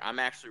mark. I'm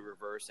actually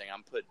reversing.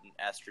 I'm putting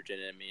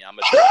estrogen in me. I'm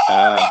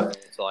gonna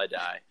until I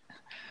die.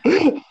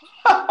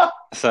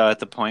 So at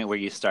the point where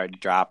you start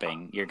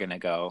dropping, you're gonna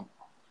go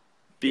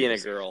being a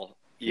girl.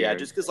 Yeah,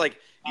 just because I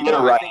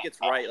think it's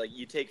right. Like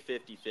you take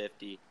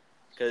 50-50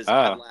 because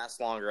I last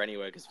longer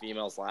anyway. Because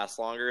females last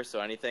longer. So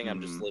anything,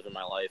 I'm just living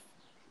my life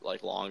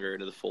like longer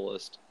to the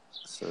fullest.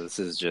 So this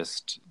is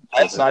just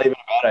that's not even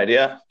a bad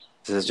idea.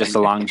 This is just a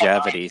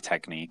longevity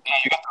technique.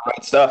 You got the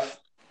right stuff.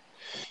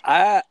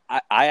 I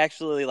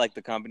actually like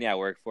the company I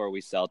work for. We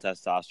sell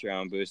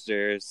testosterone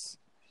boosters.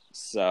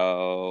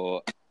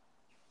 So,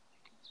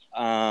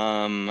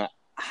 I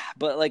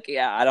But like,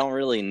 yeah, I don't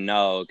really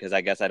know because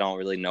I guess I don't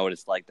really know what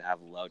it's like to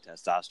have low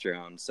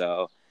testosterone.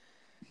 So,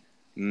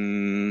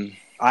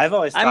 I've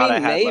always thought I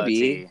had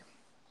maybe.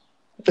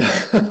 low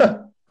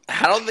T.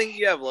 I don't think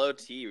you have low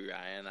T,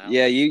 Ryan.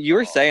 Yeah, you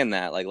were saying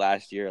that like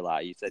last year a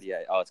lot. You said,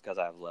 yeah, it's because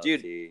I have low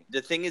T.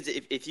 The thing is,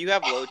 if you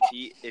have low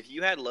T, if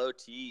you had low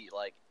T,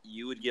 like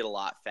you would get a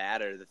lot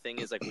fatter. The thing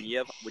is, like when you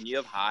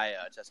have high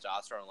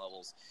testosterone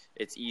levels,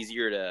 it's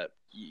easier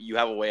you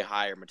have a way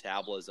higher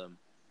metabolism,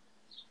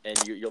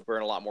 and you'll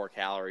burn a lot more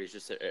calories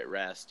just at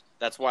rest.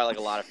 That's why like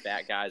a lot of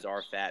fat guys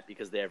are fat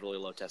because they have really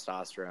low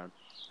testosterone.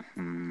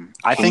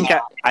 I think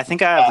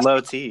I have low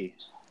T.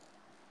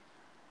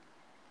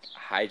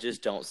 I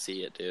just don't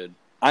see it, dude.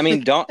 I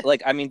mean,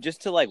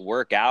 just to like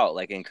work out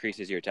like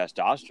increases your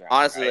testosterone.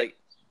 Honestly, right? like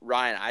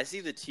Ryan, I see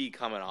the T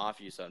coming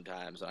off you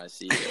sometimes when I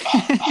see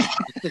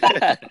you.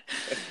 That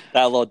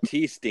little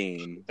T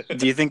steam.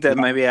 Do you think that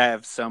maybe I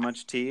have so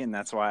much T and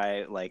that's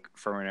why, like,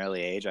 from an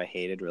early age, I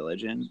hated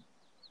religion?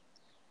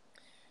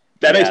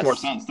 That makes more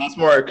sense. That's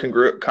more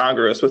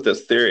congruous with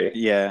this theory.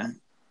 Yeah.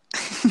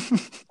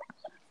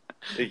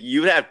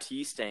 You would have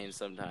tea stains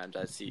sometimes.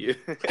 I see you.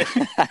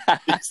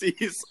 I see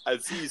you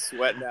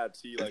sweating out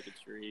tea like a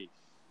tree.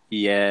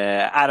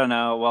 Yeah, I don't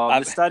know. Well,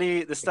 the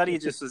study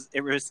just was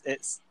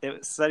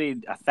it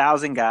studied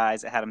 1,000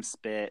 guys. It had them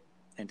spit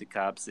into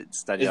cups. It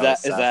studied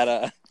is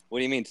that what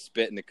do you mean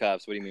spit into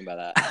cups? What do you mean by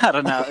that? I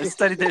don't know. It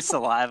studied their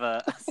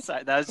saliva.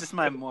 Sorry, that was just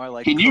my more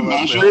like. Can you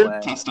measure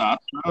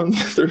testosterone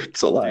through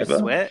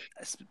saliva?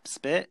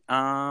 Spit.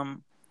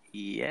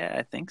 Yeah,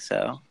 I think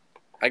so.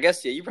 I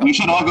guess yeah. We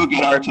should all go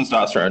get our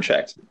testosterone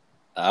checked.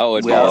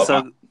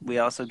 We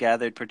also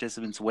gathered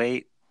participants'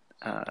 weight,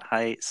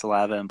 height,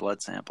 saliva, and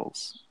blood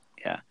samples.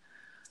 Yeah.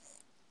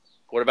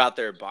 What about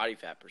their body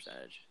fat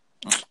percentage?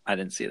 I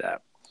didn't see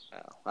that.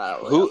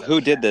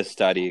 Who did this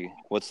study?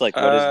 What is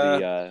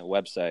the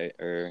website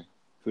or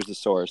who's the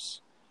source?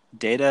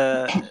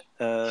 Data.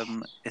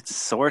 It's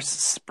Source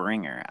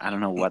Springer. I don't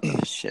know what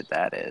the shit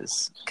that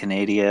is.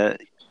 Canada,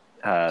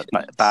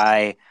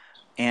 by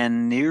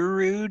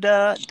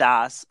Aniruddha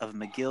Das of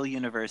McGill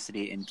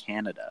University in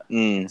Canada.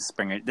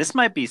 Springer. This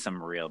might be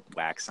some real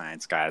whack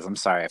science, guys. I'm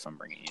sorry if I'm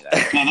bringing you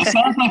that. Yeah,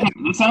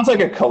 this sounds like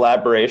a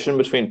collaboration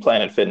between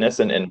Planet Fitness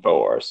and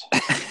InfoWars.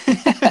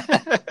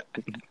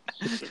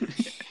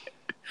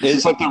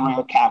 It's like the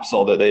real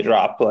capsule that they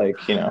drop, like,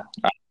 in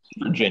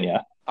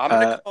Virginia. I'm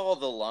going to call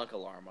the lunk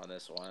alarm on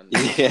this one.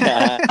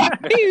 Yeah.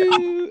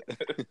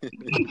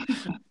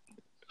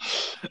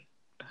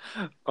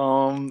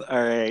 All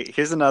right.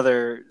 Here's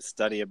another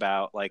study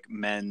about like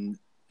men,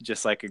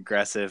 just like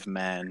aggressive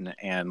men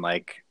and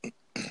like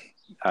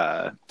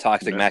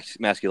toxic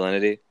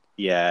masculinity.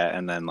 Yeah,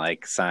 and then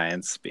like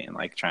science being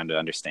like trying to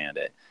understand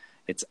it.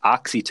 It's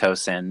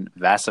oxytocin,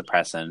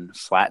 vasopressin,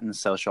 flattened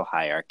social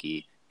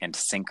hierarchy, and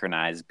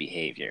synchronized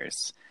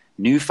behaviors.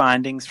 New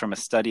findings from a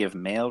study of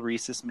male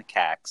rhesus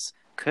macaques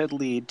could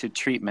lead to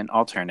treatment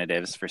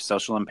alternatives for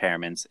social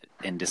impairments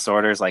in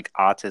disorders like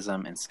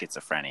autism and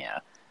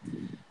schizophrenia.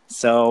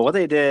 So what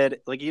they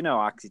did, like,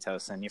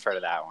 oxytocin, you've heard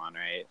of that one,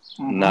 right?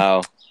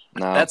 No.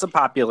 That's a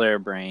popular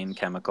brain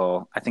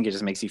chemical. I think it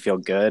just makes you feel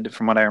good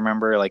from what I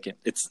remember. Like I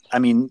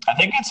think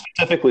it's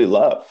specifically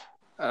love.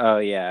 Oh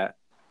yeah.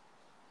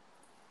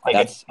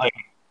 It's like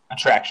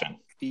attraction.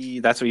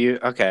 That's what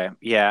okay.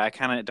 Yeah, I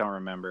kind of don't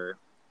remember.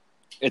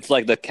 It's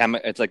like the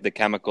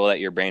chemical that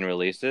your brain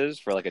releases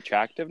for like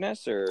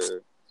attractiveness,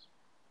 or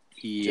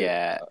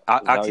yeah,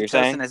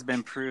 oxytocin has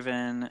been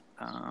proven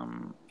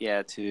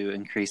to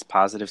increase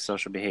positive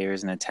social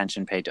behaviors and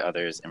attention paid to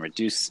others and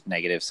reduce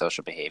negative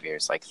social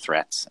behaviors like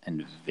threats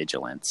and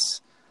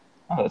vigilance.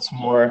 Oh, that's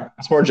more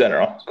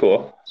general.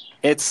 Cool.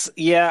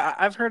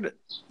 I've heard,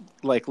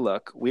 like,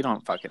 look, we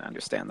don't fucking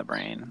understand the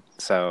brain,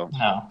 so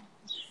no.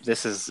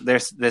 There's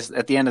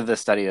at the end of the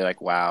study, they're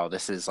like, wow,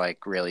 this is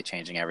like really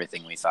changing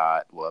everything we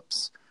thought.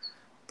 Whoops.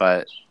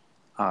 But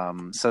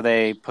so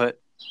they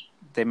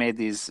made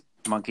these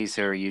monkeys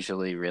who are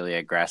usually really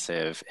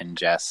aggressive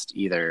ingest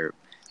either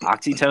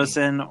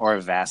oxytocin or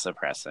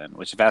vasopressin,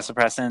 which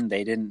vasopressin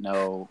they didn't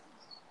know.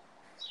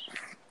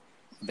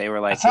 They were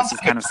like, this is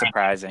kind of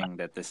surprising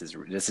that this is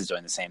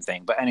doing the same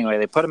thing. But anyway,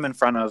 they put them in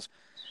front of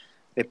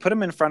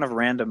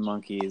random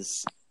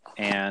monkeys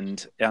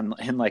and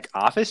in like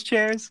office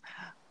chairs.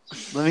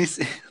 Let me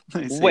see.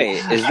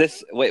 Wait, is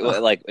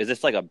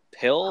this like a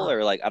pill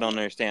or like I don't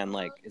understand?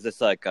 Like, is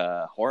this like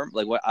a hormone?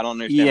 Like what? I don't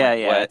understand.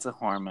 Yeah, it's a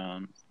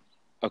hormone.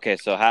 Okay,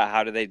 so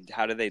how do they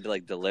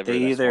like deliver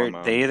this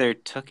hormone? They either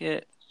took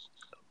it.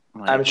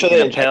 Like, I'm sure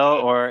they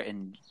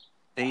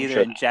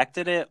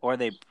injected it or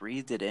they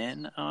breathed it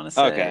in.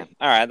 Honestly. Okay,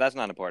 all right, that's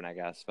not important, I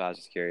guess. But I was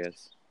just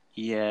curious.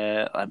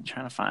 Yeah, I'm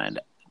trying to find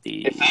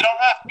the. If they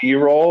don't have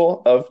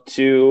B-roll of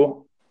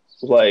two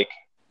like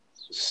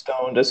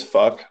stoned as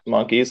fuck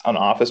monkeys on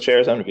office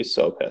chairs, I'm gonna be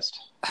so pissed.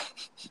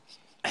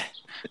 It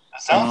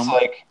sounds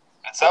like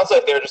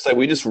they're just like,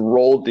 we just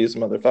rolled these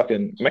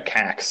motherfucking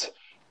macaques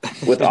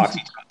with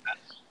oxytocin,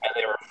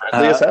 and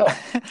Friendly as hell.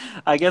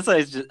 I guess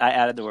I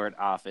added the word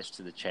offish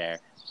to the chair,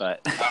 but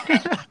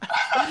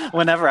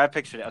whenever I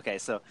pictured it. Okay,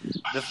 so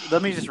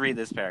let me just read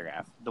this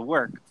paragraph. The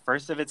work,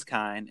 first of its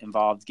kind,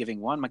 involved giving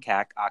one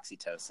macaque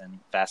oxytocin,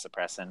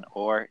 vasopressin,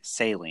 or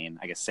saline.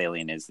 I guess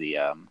saline is the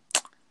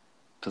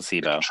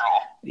placebo.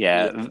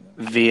 Yeah,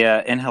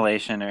 via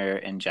inhalation or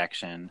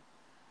injection.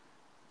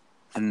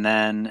 And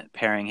then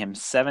pairing him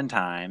 7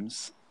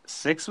 times,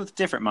 6 with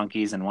different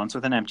monkeys and once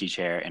with an empty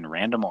chair in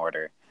random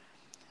order.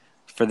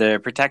 For their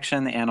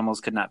protection, the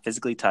animals could not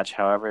physically touch.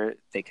 However,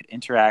 they could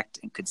interact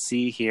and could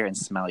see, hear, and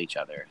smell each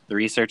other. The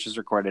researchers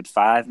recorded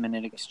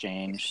 5-minute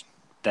exchange.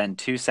 Then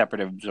 2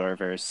 separate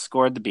observers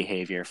scored the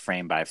behavior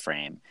frame by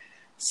frame.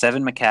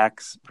 7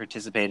 macaques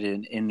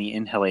participated in the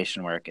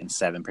inhalation work, and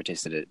 7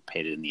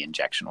 participated in the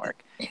injection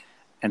work.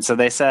 And so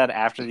they said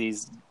after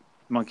these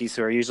monkeys,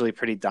 who are usually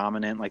pretty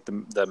dominant, like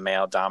the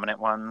male dominant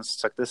ones,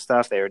 took this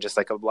stuff, they were just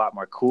like a lot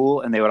more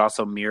cool, and they would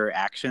also mirror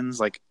actions.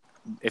 Like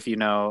if you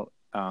know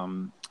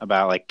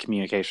about like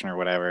communication or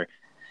whatever,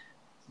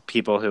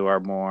 people who are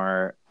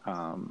more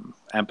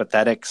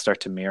empathetic start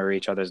to mirror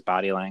each other's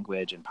body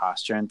language and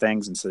posture and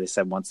things. And so they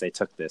said once they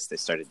took this, they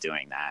started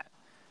doing that,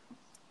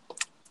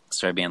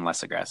 started being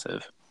less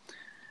aggressive.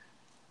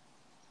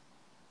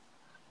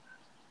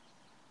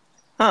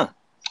 Huh.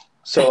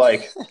 So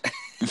like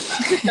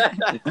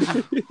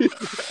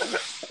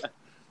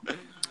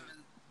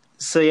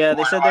So yeah,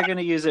 they said they're going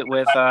to use it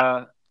with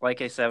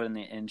like I said in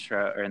the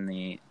intro or in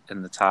the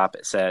top,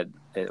 it said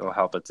it will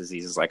help with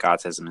diseases like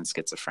autism and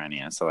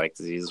schizophrenia. So like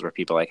diseases where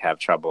people like have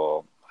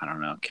trouble, I don't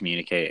know,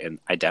 communicate and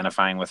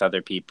identifying with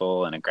other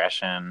people and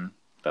aggression.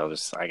 They'll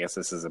just, I guess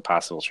this is a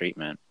possible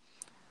treatment.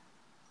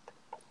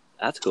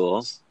 That's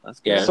cool. That's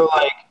good. Yeah. So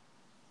like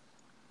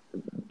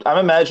I'm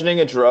imagining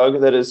a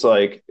drug that is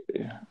like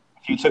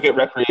if you took it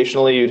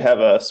recreationally, you'd have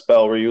a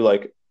spell where you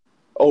like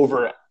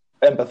over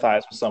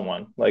empathize with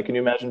someone. Like, can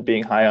you imagine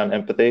being high on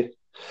empathy?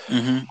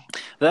 Mm-hmm.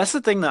 That's the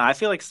thing, though. I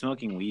feel like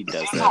smoking weed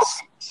does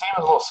this. Seems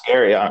a little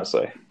scary,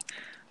 honestly.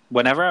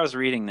 Whenever I was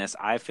reading this,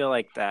 I feel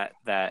like that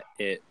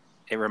it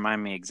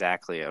reminded me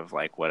exactly of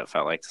like what it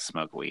felt like to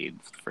smoke weed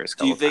for the first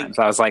couple times.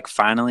 I was like,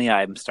 finally,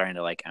 I'm starting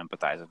to like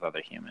empathize with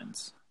other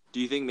humans.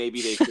 Do you think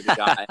maybe they should have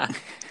got?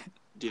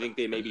 Do you think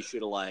they maybe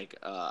should have like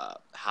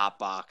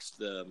hotboxed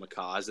the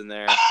macaques in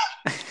there,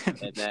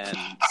 and then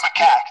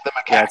The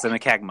macaque. Yeah, it's a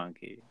macaque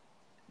monkey.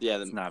 Yeah,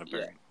 It's not a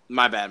bird. Yeah.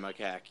 My bad,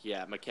 macaque.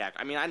 Yeah, macaque.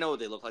 I mean, I know what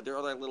they look like. They're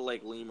like little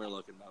like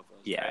lemur-looking mofos.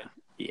 Yeah, right?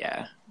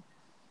 yeah.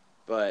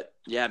 But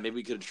yeah, maybe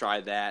we could have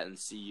tried that and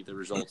see the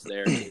results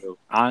there too.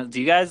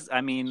 Do you guys?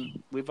 I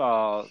mean, we've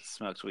all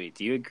smoked weed.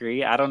 Do you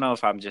agree? I don't know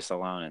if I'm just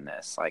alone in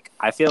this. Like,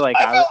 I feel like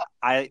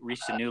I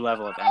reached a new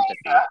level of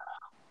empathy.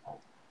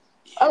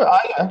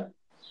 Yeah.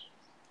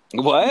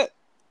 What?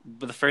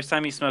 But the first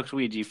time you smoked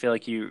weed, do you feel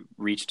like you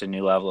reached a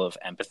new level of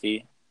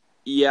empathy?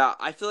 Yeah,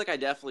 I feel like I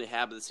definitely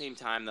have. But at the same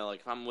time, though, like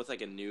if I'm with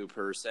like a new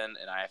person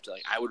and I have to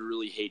like, I would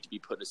really hate to be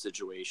put in a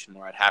situation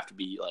where I'd have to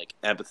be like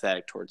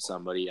empathetic towards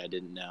somebody I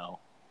didn't know.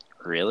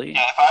 Really?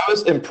 If I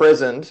was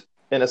imprisoned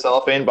in a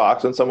cellophane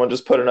box and someone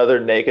just put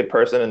another naked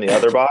person in the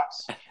other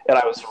box and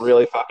I was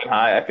really fucking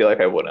high, I feel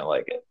like I wouldn't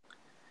like it.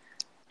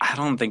 I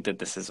don't think that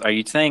this is. Are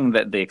you saying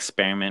that the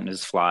experiment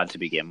is flawed to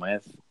begin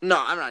with?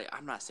 No,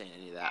 I'm not saying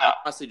any of that. I'm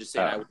honestly just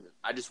saying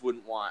I just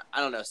wouldn't want. I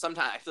don't know.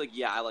 Sometimes I feel like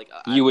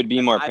You would be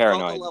more I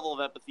paranoid. felt a level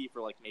of empathy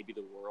for like maybe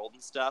the world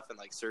and stuff and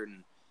like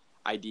certain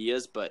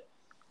ideas, but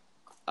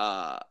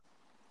then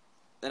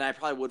I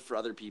probably would for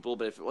other people.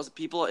 But if it was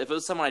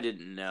someone I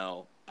didn't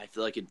know, I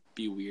feel like it'd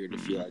be weird to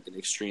feel like an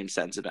extreme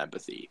sense of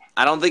empathy.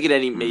 I don't think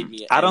it made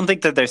me. I don't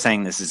think that they're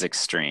saying this is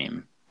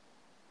extreme.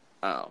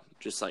 Oh,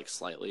 just like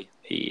slightly.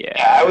 Yeah,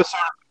 Yeah. I was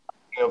sort of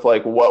thinking of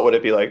like what would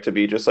it be like to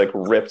be just like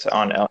ripped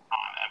on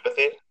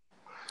empathy.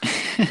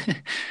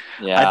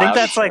 Yeah, I think that'd be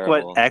that's like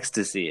terrible. what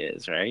ecstasy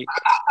is, right?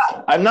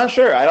 I'm not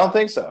sure. I don't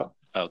think so.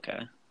 Okay.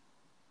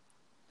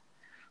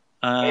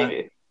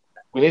 Maybe.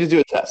 We need to do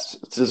a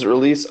test. Does it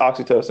release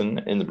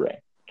oxytocin in the brain?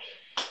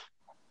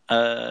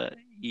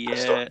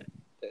 Yeah.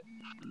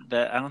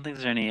 I don't think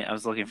there's any. I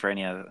was looking for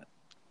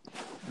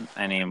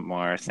any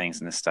more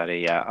things in the study.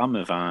 Yeah, I'll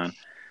move on.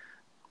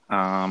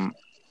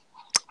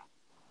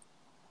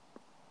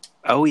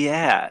 Oh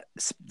yeah,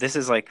 this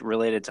is like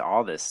related to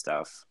all this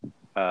stuff.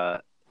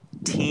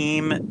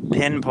 Team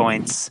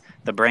pinpoints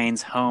the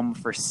brain's home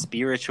for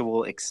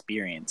spiritual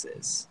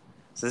experiences.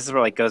 So this is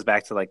where like goes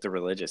back to like the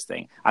religious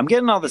thing. I'm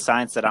getting all the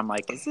science that I'm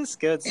like, is this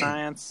good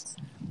science?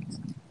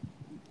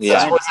 Yeah.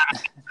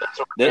 Science-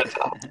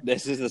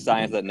 This is the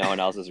science that no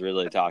one else is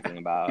really talking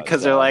about.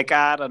 Because they're like,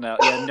 I don't know.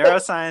 Yeah,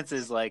 neuroscience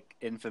is like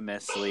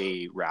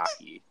infamously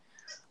rocky,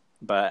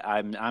 but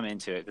I'm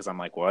into it because I'm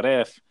like, what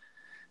if?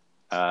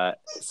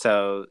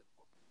 So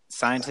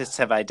scientists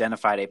have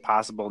identified a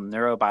possible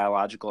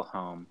neurobiological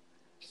home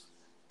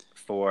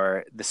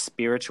for the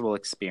spiritual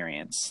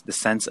experience, the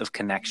sense of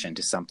connection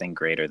to something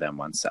greater than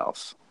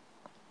oneself.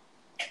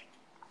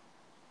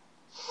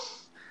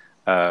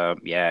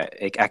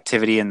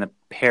 Activity in the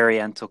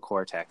parietal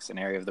cortex, an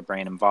area of the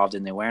brain involved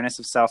in the awareness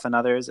of self and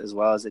others, as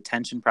well as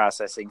attention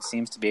processing,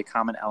 seems to be a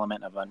common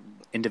element of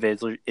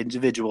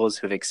individuals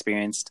who have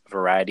experienced a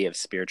variety of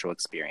spiritual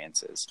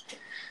experiences.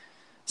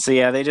 So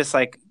yeah, they just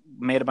like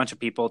made a bunch of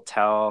people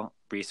tell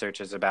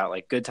researchers about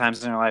like good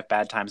times in their life,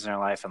 bad times in their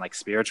life, and like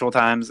spiritual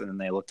times, and then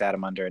they looked at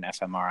them under an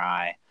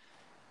fMRI.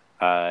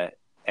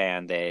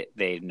 And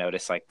they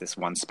noticed like this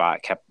one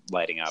spot kept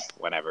lighting up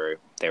whenever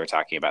they were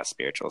talking about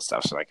spiritual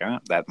stuff. So like, oh,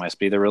 that must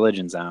be the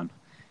religion zone.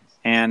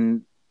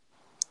 And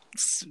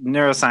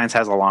neuroscience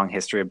has a long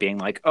history of being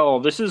like, oh,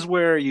 this is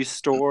where you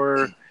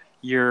store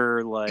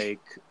your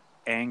like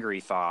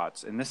angry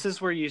thoughts, and this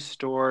is where you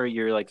store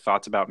your like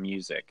thoughts about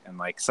music, and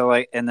like so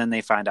like, and then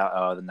they find out,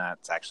 oh, then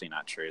that's actually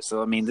not true.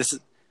 So I mean, this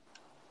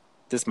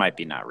might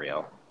be not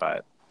real,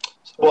 but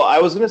well, I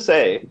was gonna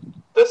say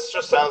this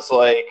just sounds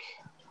like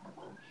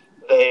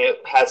they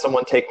had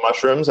someone take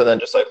mushrooms and then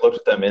just like looked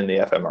at them in the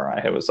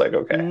fMRI. It was like,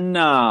 okay.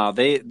 No,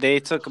 they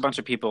took a bunch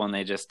of people and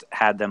they just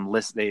had them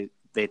list. They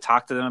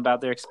talked to them about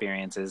their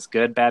experiences,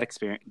 good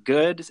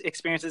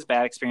experiences,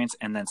 bad experience,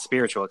 and then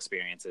spiritual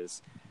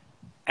experiences.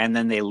 And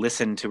then they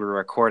listened to a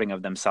recording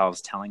of themselves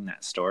telling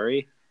that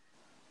story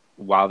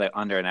while they're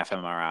under an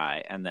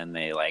fMRI. And then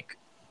they like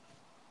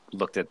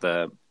looked at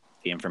the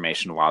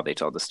information while they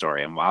told the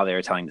story, and while they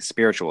were telling the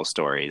spiritual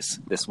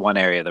stories, this one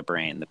area of the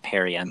brain, the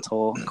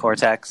parietal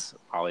cortex,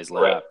 always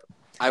lit up.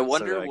 I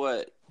wonder like,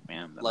 what,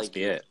 man, that like, must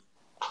be it.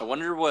 I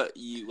wonder what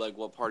you like.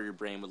 What part of your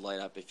brain would light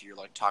up if you're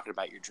like talking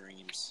about your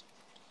dreams?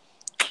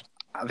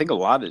 I think a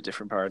lot of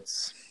different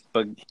parts,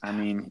 but I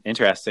mean,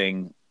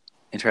 interesting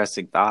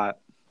thought.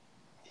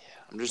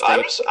 I'm just.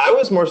 I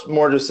was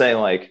more just saying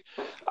like,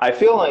 I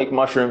feel like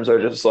mushrooms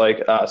are just like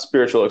a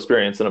spiritual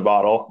experience in a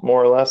bottle,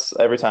 more or less.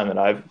 Every time that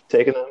I've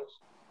taken them,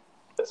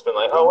 it's been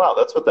like, oh wow,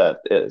 that's what that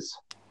is.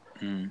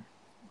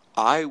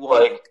 I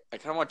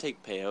kind of want to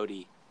take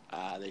peyote.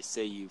 They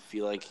say you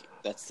feel like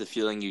that's the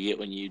feeling you get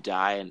when you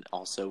die, and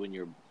also when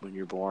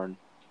you're born.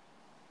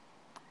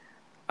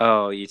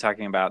 Oh, you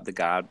talking about the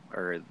god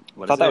or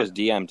what? I thought that was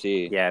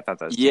DMT. Yeah, I thought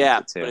that was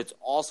DMT DMT too. But it's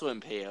also in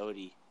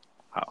peyote.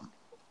 Oh,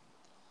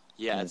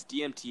 yeah, it's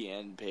DMT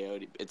and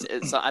peyote.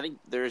 It's I think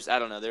I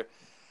don't know.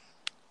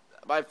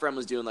 My friend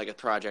was doing like a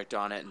project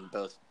on it, and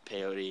both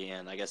peyote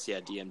and I guess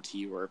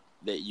DMT were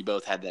that you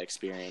both had that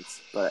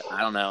experience. But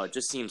I don't know. It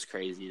just seems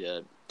crazy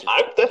to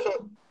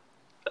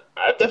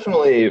I've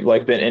definitely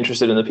like been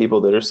interested in the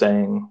people that are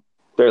saying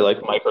they're like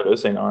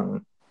microdosing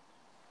on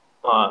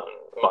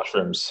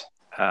mushrooms.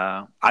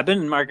 I've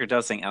been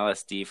microdosing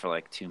LSD for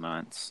like 2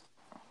 months.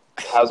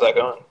 How's that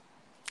going?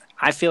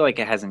 I feel like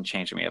it hasn't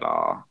changed me at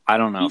all. I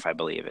don't know if I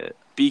believe it.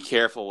 Be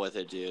careful with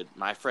it, dude.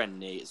 My friend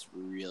Nate is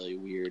really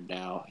weird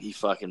now. He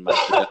fucking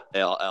microdosed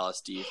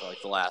LSD for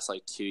like the last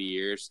like 2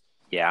 years.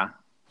 Yeah.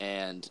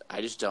 And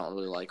I just don't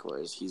really like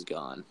where he's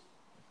gone.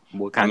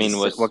 Was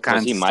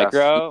he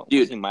micro? Dude,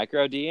 was he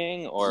micro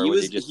D'ing, or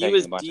was he just he taking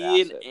was a bunch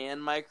D'ing of acid?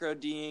 and micro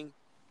D'ing,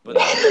 but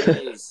the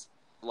thing is,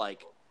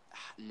 like,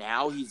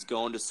 now he's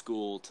going to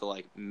school to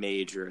like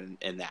major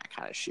in that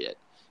kind of shit.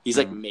 He's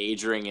like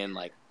majoring in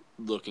like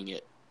looking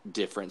at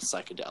different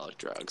psychedelic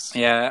drugs.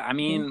 Yeah, I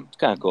mean, It's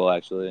kind of cool,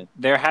 actually.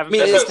 there have I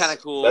mean, it been is kind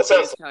of cool. That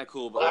sounds- It's kind of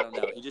cool, but I don't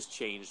know. He just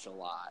changed a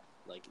lot.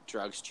 Like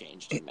drugs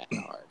changed him mad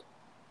hard.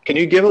 Can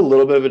you give a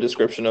little bit of a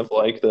description of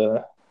like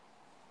the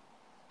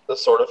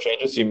sort of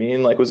changes you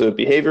mean? Like, was it a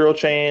behavioral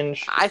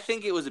change? I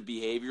think it was a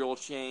behavioral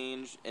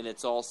change, and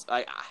it's also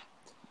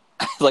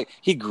Like,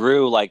 he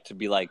grew like to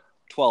be like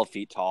 12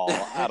 feet tall.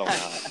 I don't know.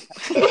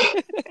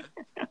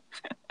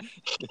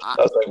 I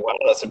was like, wow,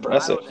 that's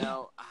impressive. I don't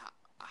know.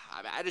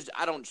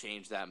 I don't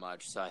change that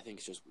much, so I think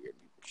it's just weird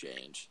people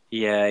change.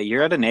 Yeah,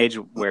 you're at an age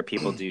where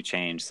people do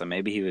change, so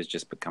maybe he was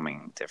just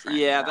becoming different.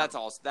 Yeah, you know?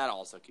 that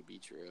also could be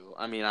true.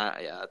 I mean,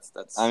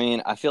 that's. I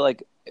mean, I feel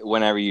like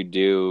whenever you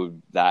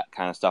do that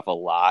kind of stuff a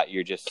lot,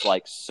 you're just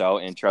like so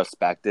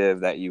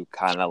introspective that you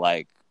kind of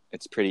like,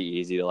 it's pretty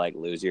easy to like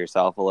lose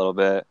yourself a little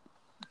bit.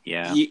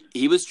 Yeah.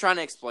 He was trying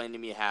to explain to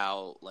me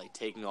how like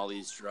taking all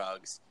these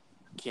drugs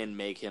can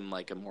make him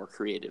like a more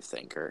creative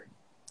thinker.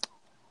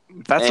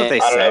 That's what they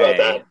I don't know about say.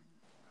 that.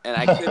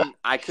 And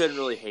I couldn't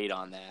really hate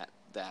on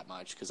that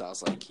much because I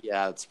was like,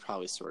 yeah, it's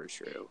probably sort of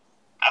true.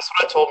 That's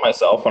what I told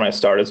myself when I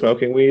started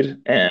smoking weed,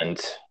 and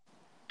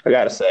I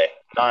gotta say,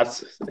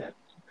 not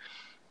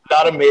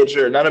a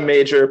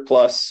major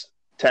plus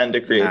 10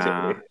 to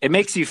creativity. It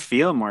makes you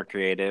feel more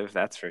creative,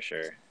 that's for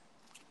sure.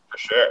 For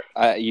sure.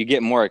 You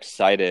get more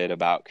excited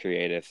about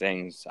creative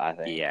things, I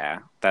think. Yeah.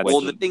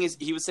 Well, the thing is,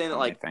 he was saying that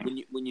like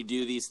Anything. when you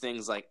do these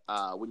things, like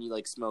when you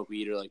like smoke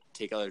weed or like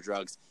take other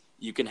drugs,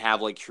 you can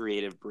have like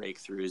creative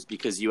breakthroughs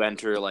because you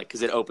enter like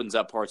because it opens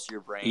up parts of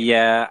your brain.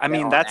 Yeah, I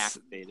mean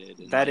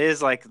that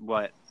is like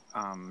what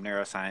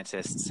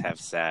neuroscientists have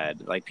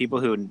said. Like people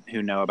who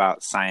know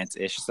about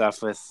science-ish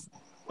stuff with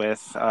what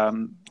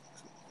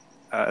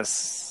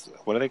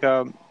are they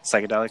called?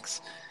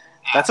 Psychedelics.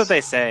 That's what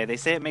they say. They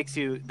say it makes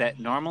you that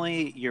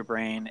normally your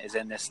brain is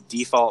in this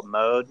default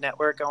mode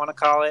network. I want to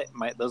call it.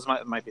 Those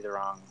might be the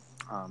wrong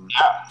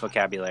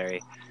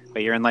vocabulary,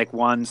 but you're in like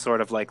one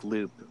sort of like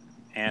loop.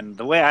 And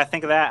the way I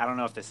think of that, I don't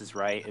know if this is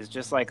right, is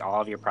just like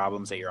all of your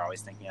problems that you're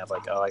always thinking of,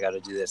 like, oh, I got to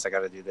do this,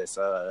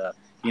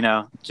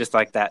 just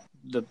like that.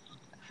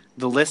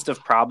 The list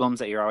of problems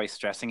that you're always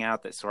stressing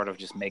out that sort of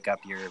just make up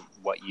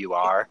what you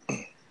are.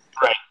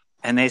 Right.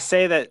 And they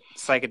say that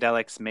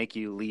psychedelics make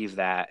you leave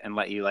that and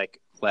let you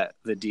like let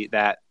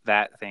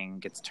that thing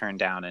gets turned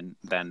down, and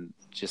then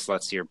just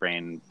lets your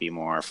brain be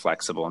more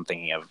flexible and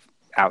thinking of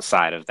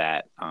outside of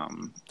that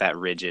that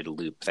rigid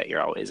loop that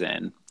you're always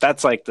in.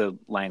 That's like the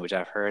language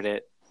I've heard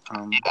it. The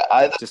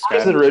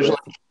ones that originally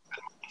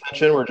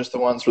mentioned were just the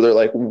ones where they're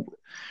like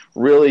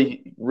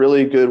really,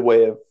 really good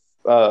way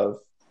of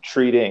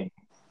treating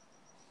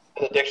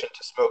an addiction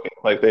to smoking.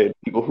 Like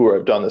people who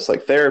have done this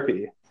like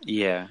therapy.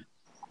 Yeah.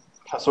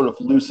 Sort of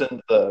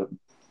loosened the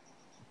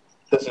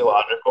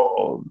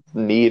physiological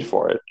need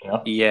for it, you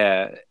know?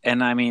 Yeah,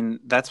 and I mean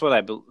that's what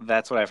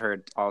I've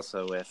heard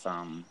also with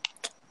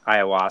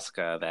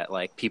ayahuasca, that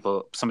like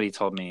somebody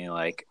told me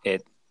like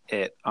it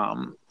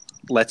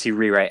lets you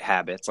rewrite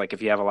habits. Like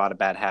if you have a lot of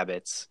bad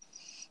habits,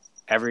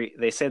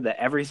 they said that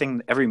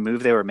every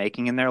move they were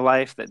making in their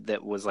life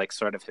that was like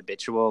sort of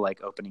habitual,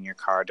 like opening your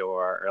car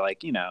door, or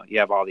like, you know, you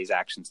have all these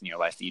actions in your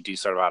life that you do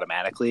sort of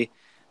automatically.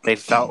 They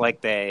felt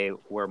like they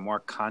were more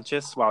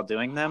conscious while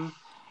doing them,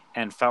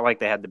 and felt like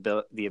they had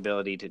the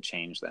ability to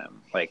change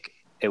them. Like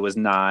it was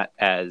not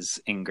as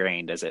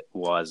ingrained as it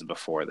was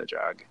before the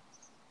drug.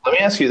 Let me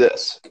ask you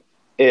this.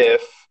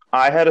 If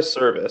I had a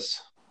service,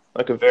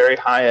 like a very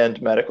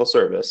high-end medical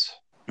service,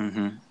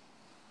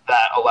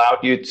 that allowed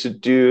you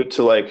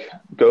to like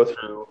go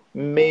through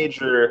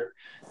major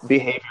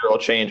behavioral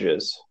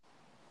changes,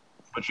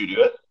 would you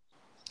do it?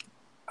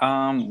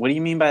 What do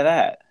you mean by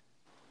that?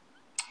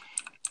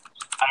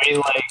 I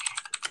mean, like,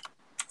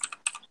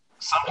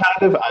 some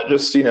kind of,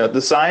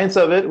 the science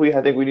of it,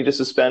 I think we need to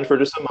suspend for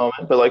just a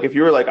moment. But, like, if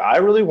you were like, I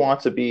really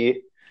want to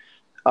be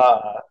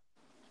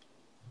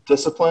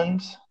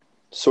disciplined,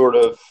 sort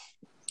of,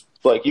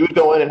 like, you would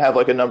go in and have,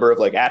 like, a number of,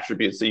 like,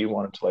 attributes that you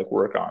wanted to, like,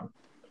 work on.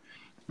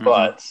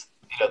 But,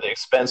 the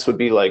expense would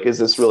be, like, is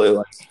this really,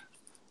 like,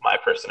 my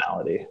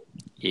personality?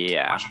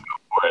 Yeah. I should go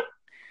for it.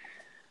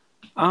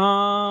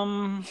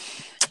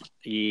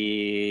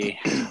 Yeah.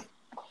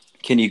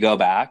 Can you go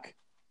back?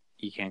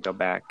 You can't go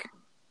back.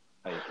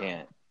 Oh, you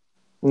can't.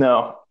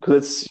 No,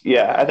 because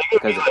I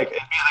think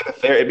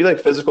it'd be like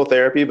physical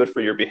therapy, but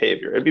for your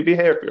behavior. It'd be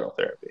behavioral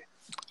therapy.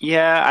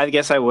 Yeah, I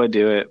guess I would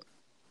do it.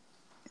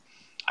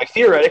 Like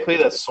theoretically,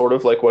 that's sort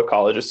of like what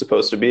college is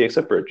supposed to be,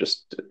 except for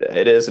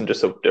it is in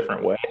just a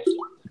different way.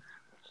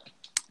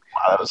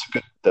 Wow, that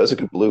was a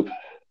good bloop.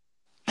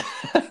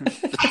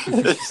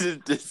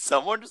 Did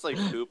someone just like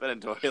poop in a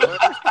toilet?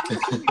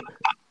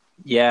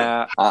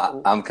 Yeah,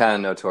 I'm kind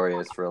of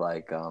notorious for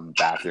like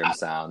bathroom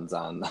sounds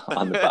on the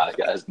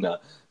podcast. No,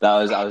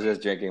 I was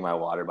just drinking my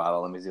water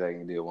bottle. Let me see if I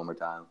can do it one more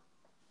time.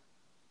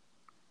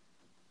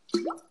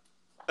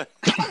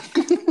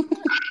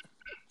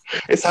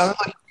 It sounded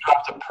like you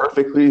dropped a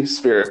perfectly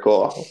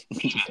spherical.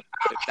 It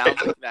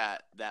sounds like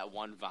that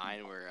one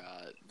Vine where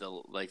the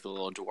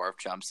little dwarf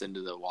jumps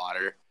into the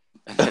water.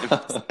 And then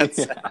that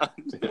sound.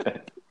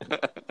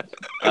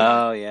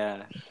 Oh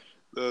yeah,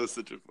 that was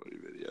such a funny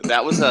video.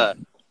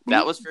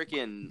 That was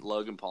freaking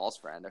Logan Paul's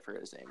friend. I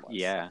forget his name was.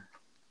 Yeah.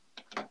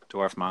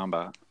 Dwarf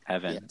Mamba.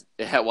 Evan.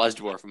 Yeah, it was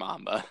Dwarf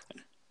Mamba.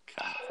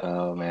 God.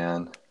 Oh,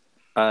 man.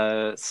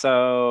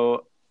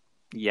 So,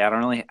 yeah, I don't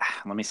really...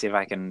 Let me see if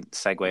I can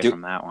segue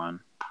from that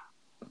one.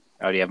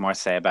 Oh, do you have more to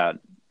say about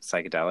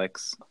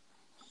psychedelics?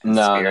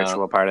 No,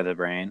 spiritual part of the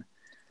brain?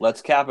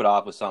 Let's cap it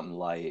off with something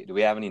light. Do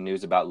we have any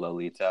news about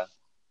Lolita?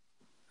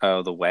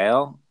 Oh, the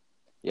whale?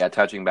 Yeah,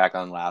 touching back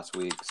on last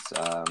week's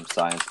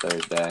Science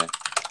Thursday.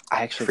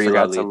 I actually Free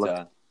forgot Lolita. to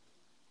look.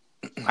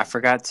 I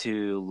forgot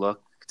to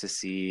look to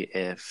see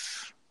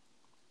if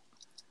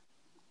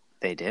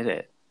they did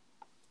it.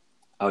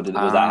 Oh, was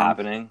that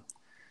happening?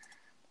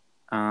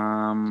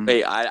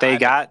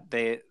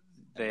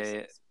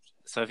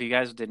 So if you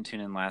guys didn't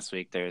tune in last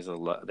week, there's a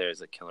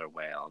killer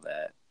whale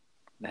that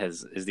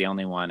is the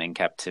only one in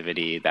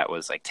captivity that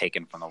was like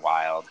taken from the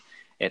wild.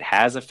 It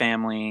has a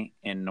family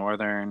in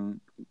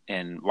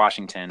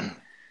Washington.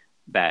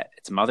 That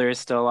its mother is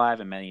still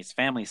alive and Manny's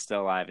family is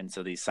still alive, and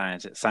so these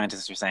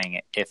scientists are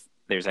saying if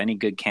there's any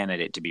good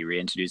candidate to be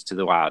reintroduced to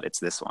the wild, it's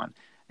this one.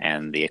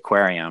 And the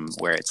aquarium,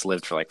 where it's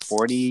lived for like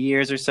 40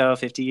 years or so,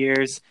 50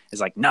 years, is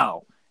like,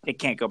 no, it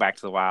can't go back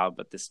to the wild.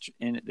 But this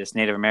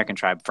Native American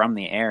tribe from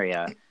the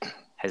area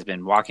has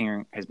been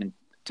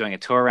doing a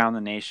tour around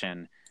the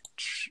nation,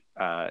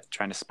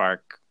 trying to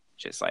spark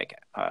just like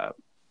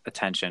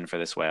attention for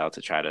this whale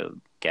to try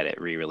to get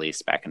it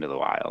re-released back into the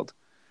wild.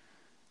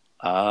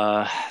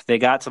 They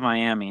got to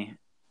Miami,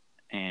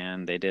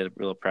 and they did a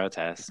real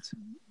protest.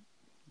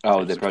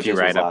 Oh, they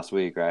protested last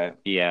week, right?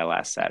 Yeah,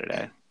 last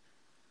Saturday.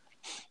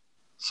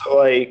 So,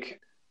 like,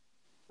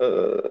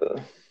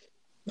 I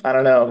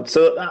don't know.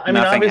 So, I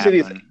mean, obviously,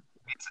 these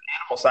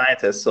animal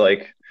scientists,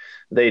 like,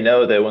 they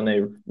know that when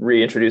they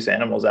reintroduce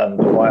animals out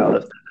into the wild,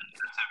 if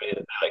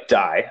they're like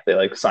die. They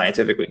like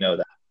scientifically know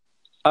that.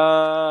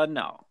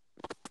 No.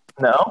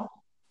 No?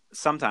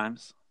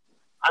 Sometimes.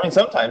 I mean,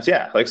 sometimes,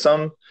 yeah. Like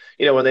some,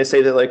 when they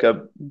say that like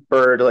a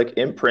bird like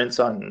imprints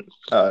on,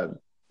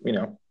 you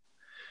know,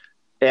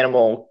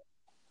 animal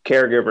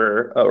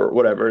caregiver or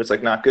whatever, it's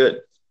like not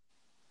good.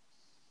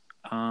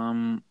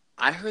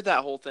 I heard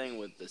that whole thing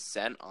with the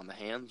scent on the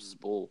hands was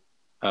bull.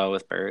 Oh,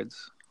 with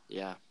birds?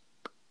 Yeah.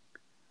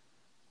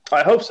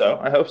 I hope so.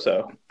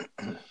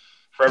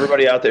 For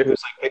everybody out there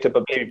who's like picked up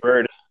a baby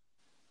bird,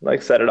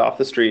 like set it off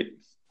the street.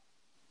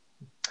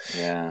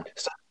 Yeah.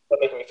 That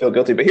making me feel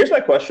guilty. But here's my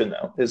question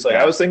though: is like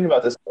I was thinking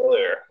about this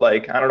earlier.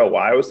 Like I don't know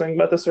why I was thinking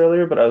about this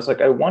earlier, but I was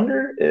like, I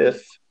wonder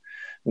if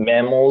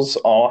mammals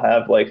all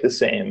have like the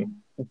same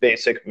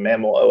basic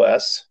mammal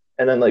OS,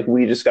 and then like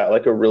we just got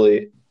like a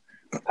really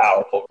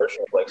powerful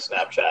version of like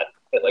Snapchat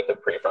and like the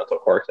prefrontal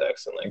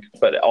cortex, and like,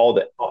 but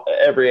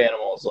every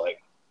animal is like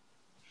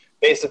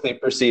basically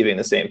perceiving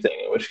the same thing.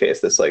 In which case,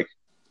 this like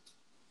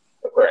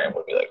aquarium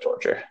would be like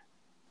torture.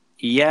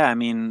 Yeah, I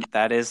mean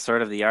that is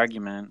sort of the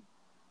argument.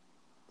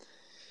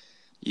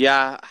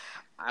 Yeah,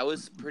 I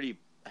always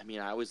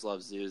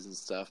love zoos and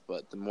stuff,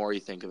 but the more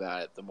you think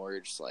about it, the more you're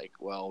just like,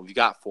 well, we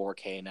got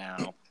 4K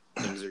now.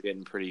 Things are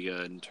getting pretty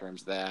good in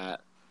terms of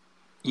that.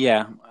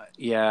 Yeah,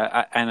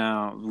 I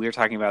know. We were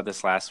talking about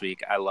this last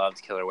week. I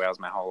loved killer whales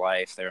my whole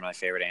life. They were my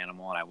favorite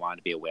animal, and I wanted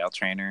to be a whale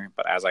trainer.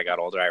 But as I got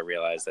older, I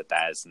realized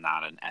that is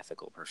not an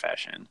ethical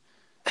profession.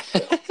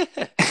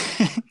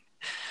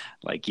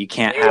 Like, you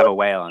can't have a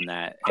whale in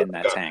that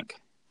tank.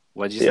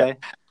 What'd you say?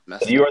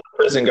 You are the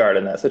prison guard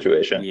in that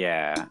situation.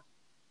 Yeah.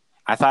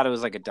 I thought it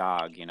was like a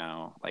dog,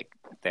 like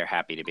they're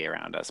happy to be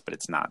around us, but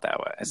it's not that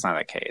way. It's not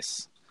that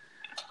case.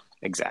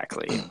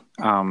 Exactly.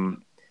 But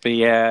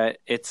yeah,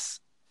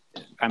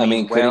 I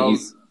mean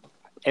whales,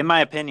 in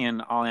my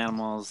opinion, all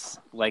animals,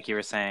 like you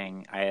were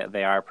saying,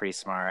 they are pretty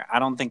smart. I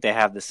don't think they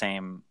have the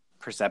same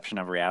perception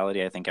of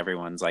reality. I think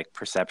everyone's like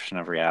perception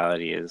of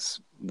reality is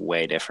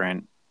way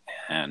different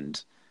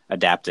and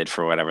adapted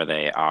for whatever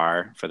they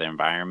are for their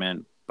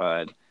environment.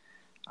 But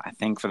I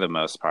think for the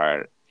most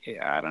part,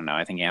 I don't know.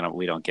 I think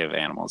we don't give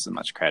animals as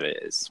much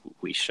credit as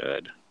we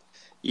should.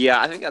 Yeah,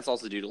 I think that's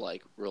also due to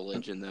like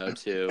religion, though,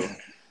 too.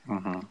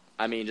 Mm-hmm.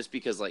 I mean, just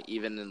because like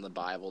even in the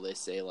Bible they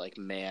say like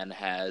man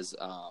has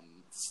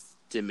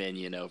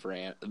dominion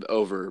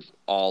over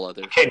all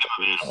other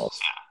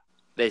creatures.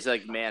 They say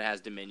like man has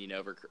dominion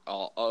over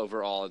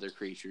all other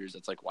creatures.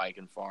 That's like why he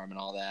can farm and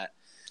all that.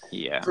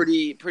 Yeah,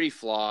 pretty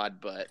flawed,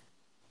 but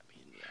I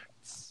mean,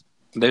 yeah,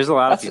 there's a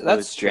lot of people.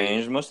 That's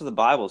strange. Most of the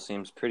Bible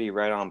seems pretty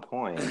right on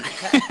point.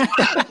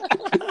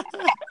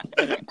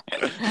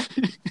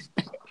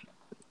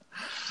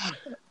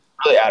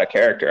 Really out of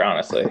character,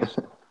 honestly.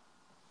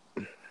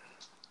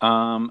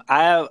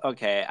 I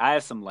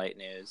have some light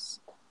news.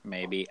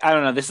 Maybe I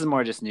don't know. This is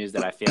more just news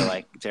that I feel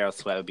like Gerald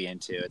Sweat would be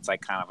into. It's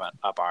like kind of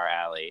up our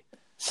alley.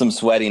 Some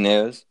sweaty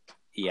news.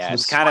 Yeah,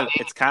 it's kind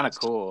of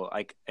cool.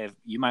 Like if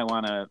you might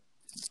want to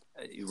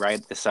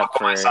write this up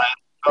for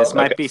this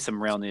might be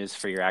some real news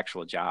for your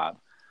actual job.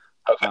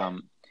 Okay.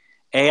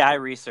 AI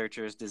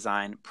researchers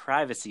design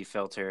privacy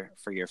filter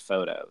for your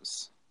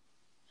photos.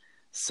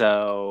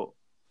 So,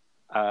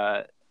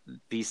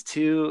 these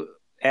two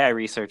AI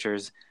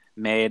researchers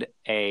made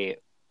a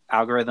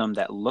algorithm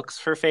that looks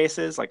for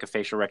faces, like a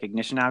facial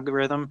recognition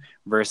algorithm,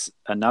 versus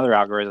another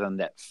algorithm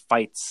that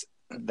fights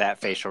that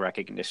facial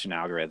recognition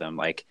algorithm.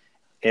 Like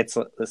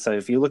so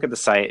if you look at the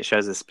site, it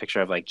shows this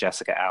picture of like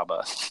Jessica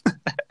Alba.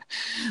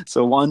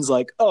 So one's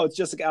like, oh, it's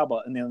Jessica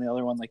Alba, and then the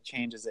other one like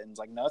changes it and is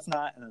like, no, it's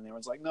not, and then the other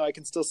one's like, no, I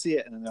can still see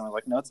it, and then the other one's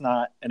like, no, it's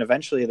not, and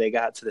eventually they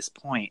got to this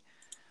point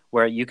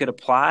where you could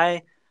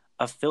apply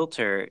a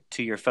filter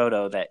to your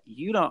photo that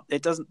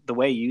the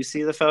way you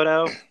see the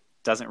photo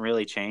doesn't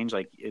really change.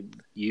 Like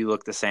you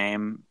look the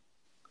same,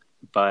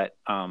 but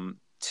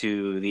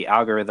to the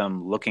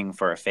algorithm looking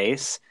for a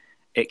face,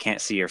 it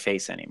can't see your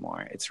face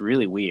anymore. It's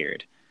really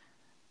weird.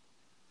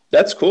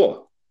 That's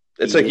cool.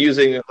 It's like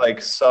using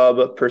like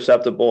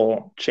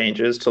sub-perceptible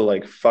changes to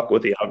like fuck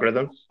with the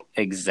algorithm.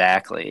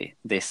 Exactly.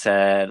 They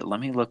said, let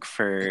me look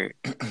for,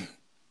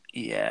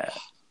 yeah.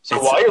 So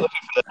while you're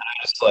looking for that,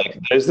 just like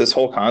there's this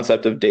whole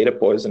concept of data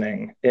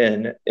poisoning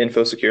in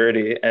info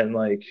security, and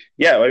like,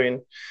 yeah, I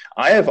mean,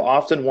 I have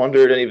often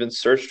wondered and even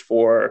searched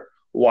for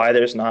why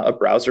there's not a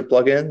browser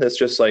plugin that's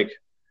just like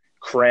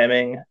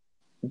cramming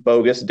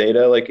bogus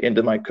data like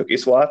into my cookie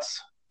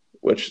slots,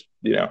 which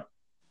it's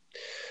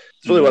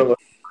really what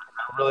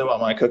I really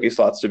want my cookie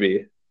slots to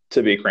be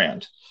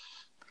crammed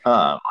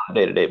on a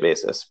day-to-day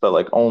basis, but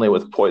like only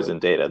with poison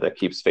data that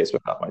keeps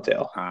Facebook off my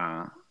tail.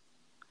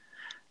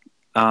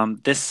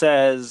 This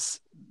says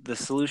the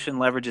solution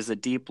leverages a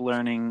deep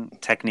learning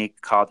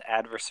technique called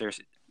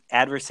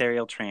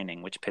adversarial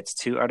training, which pits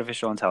two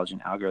artificial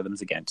intelligence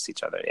algorithms against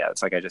each other. Yeah,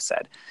 it's like I just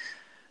said.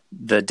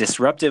 The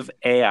disruptive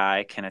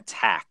AI can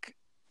attack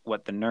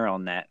what the neural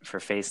net for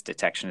face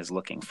detection is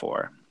looking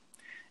for.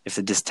 If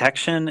the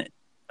detection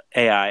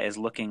AI is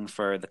looking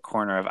for the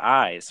corner of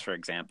eyes, for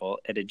example,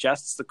 it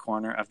adjusts the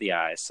corner of the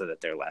eyes so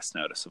that they're less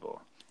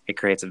noticeable. It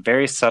creates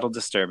very subtle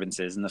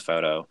disturbances in the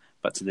photo,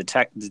 but to the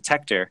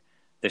detector,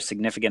 they're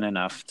significant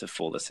enough to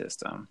fool the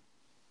system.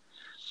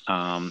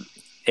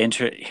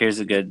 Here's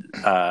a good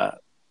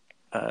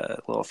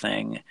little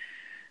thing.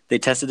 They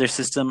tested their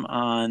system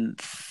on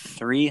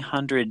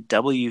 300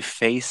 W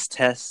face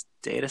test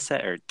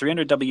dataset, or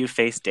 300 W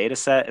face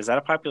dataset. Is that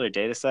a popular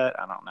dataset?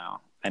 I don't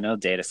know. I know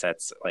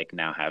datasets like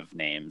now have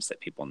names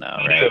that people know,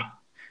 right?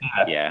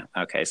 Yeah.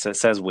 Okay. So it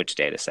says which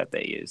dataset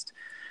they used.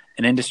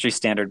 An industry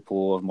standard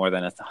pool of more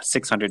than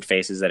 600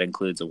 faces that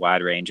includes a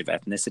wide range of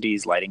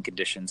ethnicities, lighting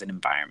conditions, and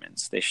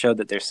environments. They showed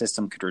that their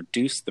system could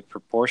reduce the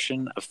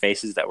proportion of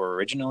faces that were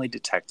originally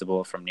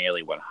detectable from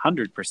nearly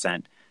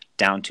 100%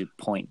 down to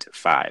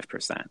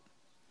 0.5%.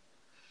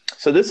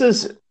 So this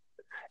is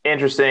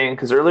interesting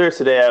because earlier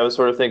today I was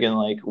sort of thinking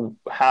like,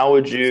 how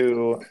would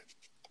you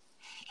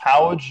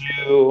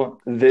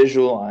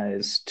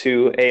visualize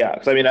to AI?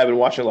 Because I mean, I've been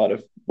watching a lot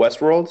of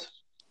Westworld.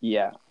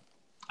 Yeah.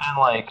 And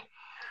like,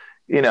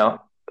 you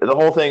know, the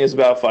whole thing is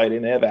about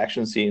fighting. They have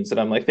action scenes, and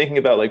I'm like thinking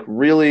about like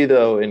really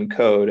though in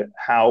code,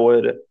 how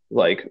would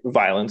like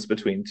violence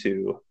between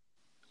two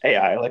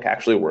AI like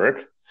actually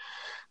work?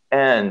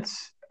 And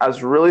I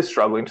was really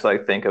struggling to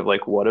like think of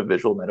like what a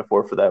visual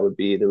metaphor for that would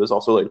be that was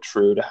also like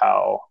true to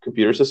how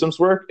computer systems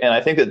work. And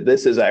I think that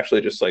this is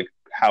actually just like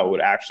how it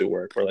would actually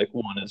work, where like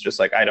one is just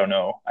like I don't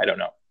know,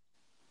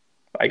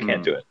 I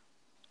can't do it.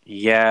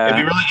 Yeah, it'd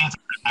be really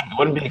it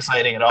wouldn't be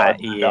exciting at all.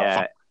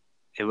 Yeah,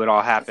 it would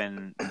all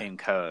happen in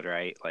code,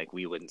 right? Like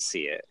we wouldn't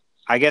see it.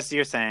 I guess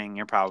you're saying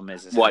your problem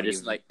is what,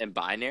 just like in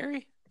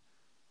binary?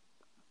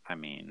 I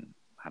mean,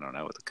 I don't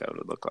know what the code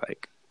would look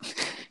like.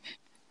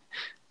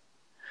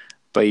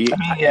 But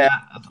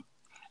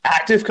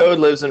active code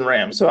lives in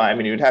RAM, so I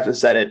mean, you'd have to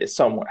set it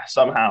somewhere,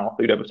 somehow.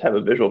 You'd have to have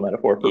a visual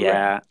metaphor for RAM.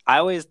 Yeah, I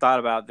always thought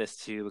about this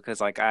too because,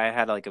 like, I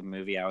had like a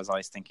movie I was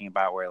always thinking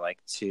about where like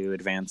two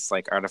advanced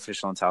like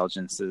artificial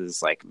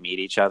intelligences like meet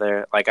each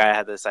other. Like, I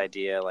had this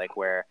idea like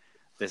where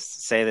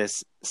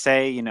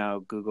say you know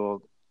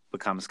Google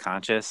becomes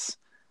conscious.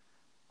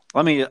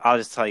 I'll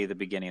just tell you the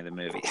beginning of the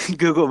movie.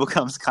 Google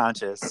becomes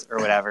conscious or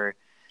whatever,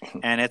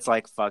 and it's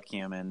like fuck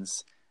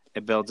humans.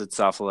 It builds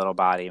itself a little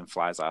body and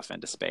flies off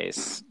into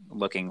space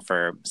looking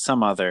for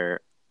some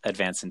other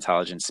advanced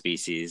intelligence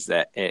species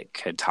that it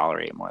could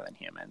tolerate more than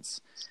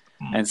humans.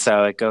 And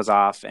so it goes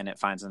off and it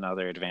finds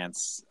another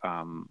advanced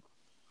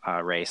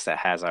race that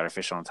has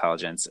artificial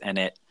intelligence, and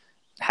it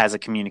has a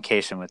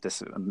communication with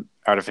this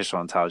artificial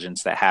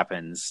intelligence that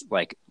happens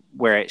like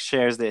where it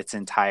shares its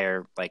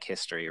entire like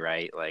history,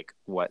 right? Like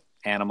what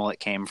animal it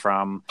came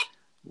from,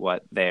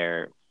 what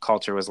their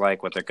culture was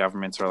like, what their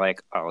governments were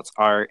like, all its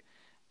art.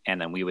 And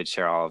then we would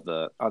share all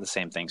the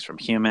same things from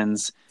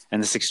humans,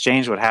 and this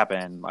exchange would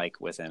happen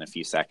like within a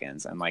few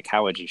seconds. And like,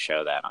 how would you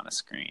show that on a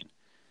screen?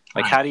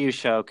 Like, how do you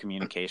show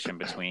communication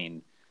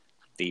between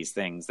these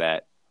things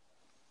that,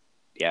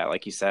 yeah,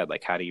 like you said,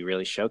 like, how do you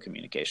really show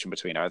communication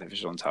between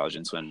artificial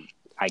intelligence when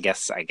I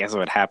guess it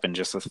would happen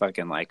just with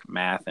fucking like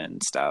math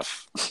and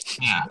stuff.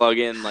 Yeah. Plug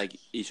in like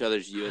each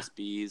other's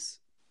USBs.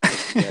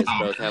 You guys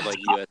both have like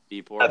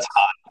USB ports. That's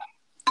hot.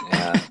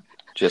 Yeah.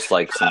 Just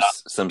like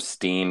some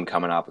steam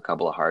coming off a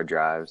couple of hard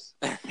drives.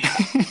 So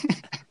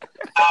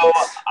I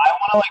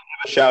want to like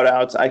give a shout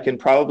out. I can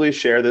probably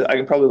share this. I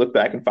can probably look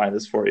back and find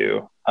this for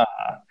you,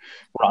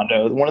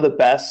 Rondo. One of the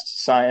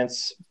best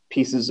science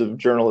pieces of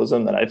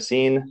journalism that I've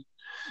seen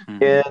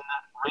in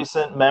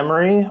recent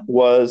memory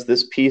was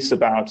this piece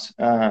about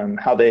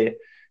how they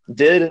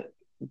did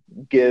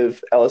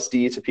give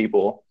LSD to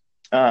people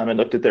and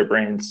looked at their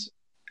brains,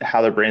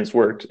 how their brains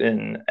worked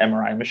in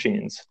MRI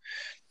machines.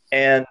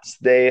 And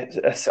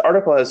this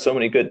article has so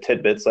many good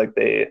tidbits. Like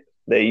they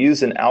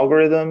use an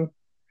algorithm.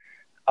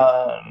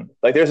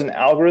 Like there's an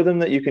algorithm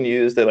that you can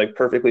use that like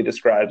perfectly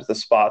describes the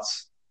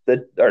spots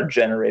that are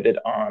generated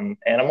on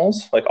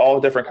animals, like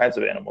all different kinds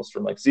of animals,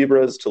 from like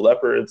zebras to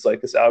leopards.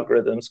 Like this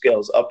algorithm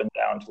scales up and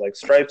down to like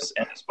stripes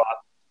and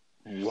spots.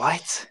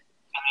 What?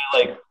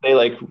 And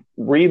they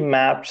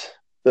remapped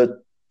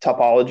the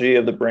topology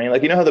of the brain.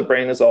 Like, you know how the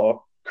brain is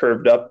all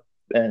curved up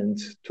and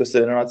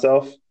twisted in on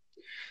itself?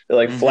 They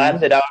like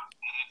flattened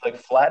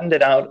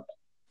it out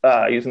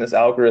using this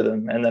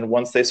algorithm. And then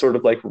once they sort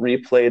of like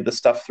replayed the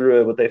stuff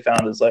through it, what they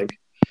found is like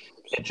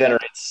it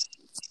generates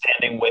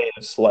standing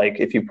waves. Like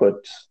if you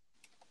put,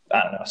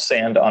 I don't know,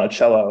 sand on a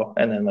cello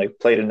and then like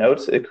played a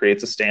note, it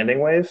creates a standing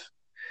wave.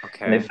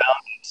 Okay. And they found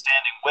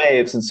standing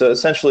waves. And so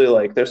essentially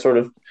like they're sort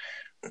of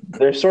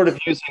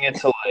using it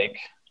to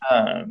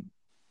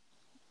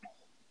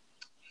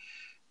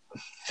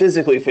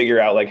physically figure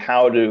out like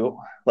how do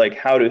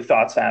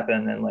thoughts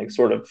happen, and like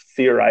sort of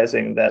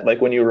theorizing that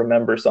like when you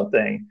remember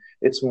something,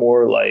 it's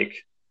more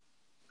like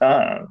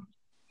a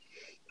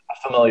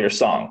familiar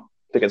song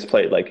that gets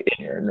played like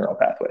in your neural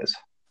pathways.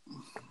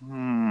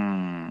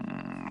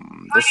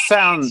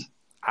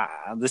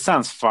 This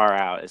sounds far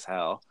out as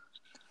hell.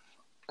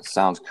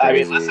 Sounds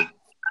crazy. I mean, listen,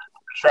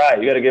 try.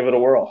 You got to give it a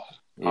whirl.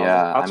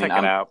 Yeah, I'll check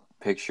it out.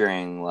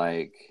 Picturing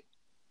like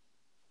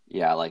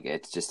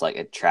it's just like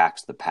it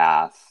tracks the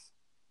path.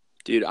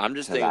 Dude, I'm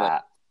just thinking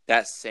like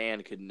That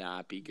sand could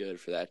not be good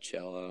for that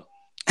cello.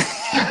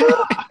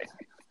 Cellos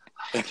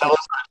are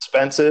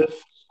expensive,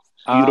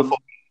 beautiful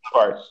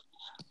art.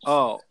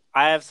 Oh,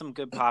 I have some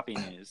good poppy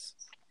news.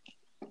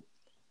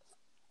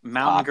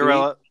 Mountain Poppy?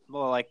 Gorilla,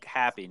 well, like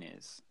happy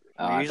news.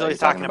 Oh, We're I thought usually you were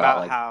talking about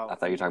like, how. I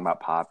thought you were talking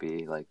about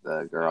Poppy, like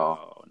the girl.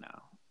 Oh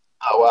no!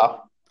 Oh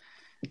wow,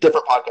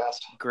 different podcast.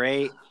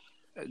 Great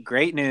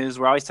news.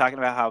 We're always talking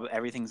about how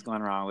everything's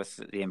going wrong with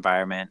the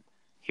environment.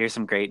 Here's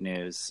some great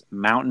news.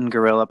 Mountain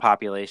gorilla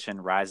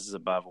population rises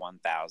above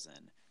 1,000.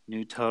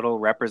 New total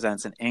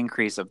represents an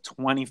increase of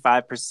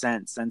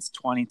 25% since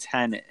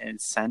 2010 in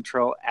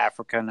Central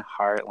African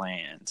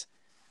heartland.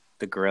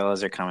 The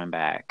gorillas are coming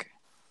back.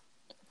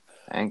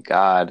 Thank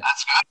God.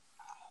 That's good.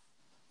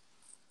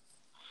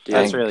 Dude,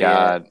 that's Thank really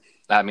God.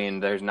 I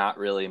mean, there's not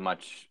really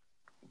much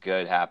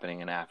good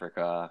happening in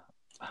Africa.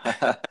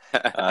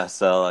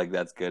 So like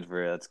that's good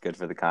for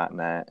the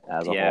continent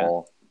as a Yeah.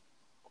 whole.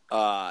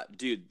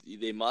 Dude,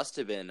 they must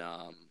have been.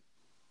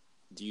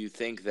 Do you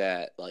think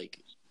that like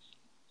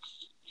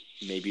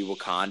maybe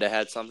Wakanda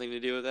had something to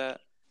do with that?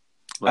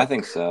 I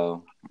think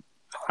so.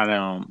 I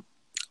don't.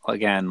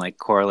 Again, like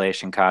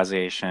correlation,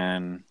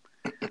 causation,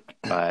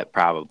 but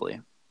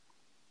probably.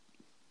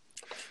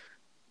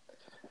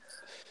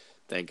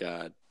 Thank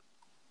God.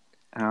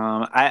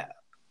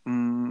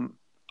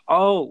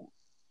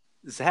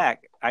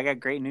 Zach, I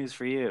got great news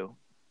for you.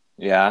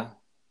 Yeah.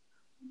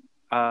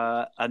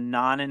 A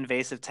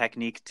non-invasive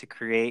technique to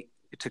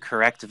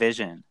correct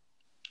vision.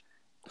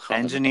 Oh,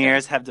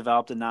 Engineers have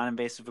developed a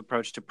non-invasive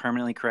approach to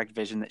permanently correct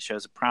vision that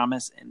shows a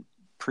promise in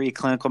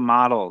preclinical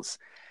models.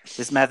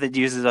 This method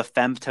uses a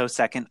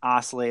femtosecond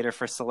oscillator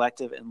for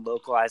selective and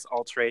localized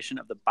alteration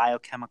of the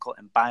biochemical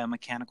and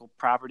biomechanical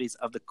properties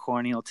of the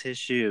corneal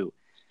tissue.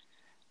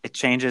 It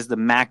changes the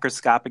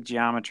macroscopic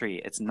geometry.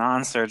 It's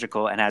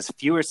non-surgical and has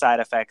fewer side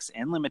effects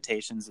and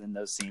limitations than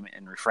those seen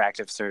in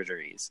refractive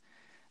surgeries.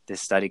 This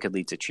study could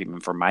lead to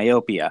treatment for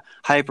myopia,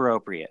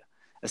 hyperopia,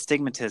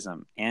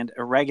 astigmatism, and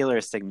irregular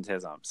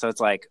astigmatism. So it's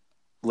like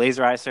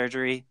laser eye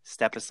surgery,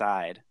 step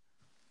aside.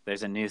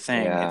 There's a new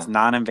thing. Yeah. It's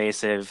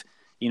non-invasive.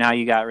 You know how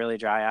you got really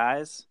dry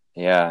eyes?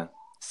 Yeah.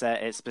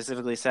 It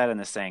specifically said in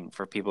this thing,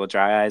 for people with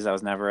dry eyes, that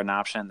was never an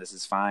option. This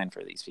is fine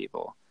for these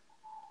people.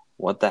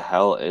 What the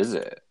hell is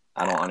it?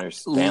 I don't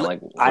understand.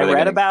 Like, I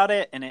read about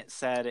it, and it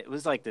said it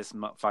was like this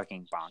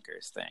fucking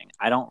bonkers thing.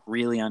 I don't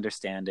really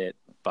understand it,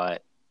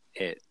 but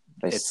it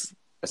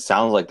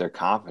sounds like they're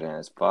confident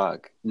as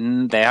fuck.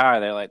 They are.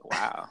 They're like,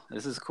 wow,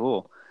 this is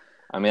cool.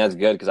 I mean, that's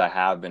good because I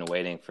have been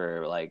waiting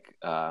for like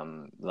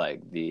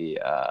the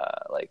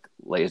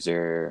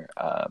laser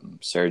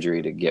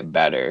surgery to get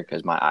better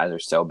because my eyes are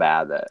so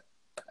bad that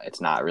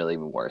it's not really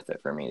worth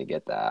it for me to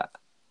get that.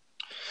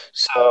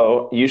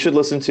 So you should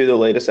listen to the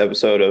latest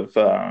episode of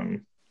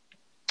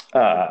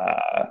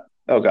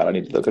oh god, I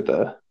need to look at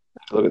the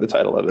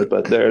title of it.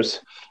 But there's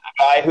a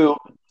guy who,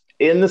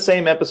 in the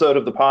same episode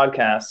of the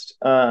podcast,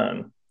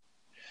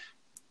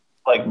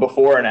 like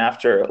before and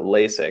after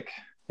LASIK.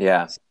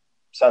 Yeah,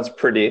 sounds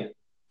pretty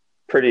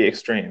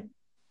extreme.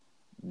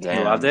 Damn.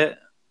 You loved it?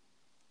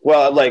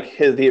 Well, like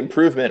the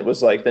improvement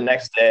was like the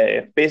next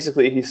day.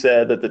 Basically, he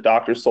said that the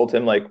doctors told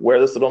him like wear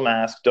this little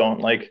mask, don't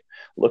like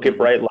look at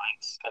bright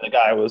lights, and the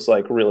guy was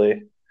like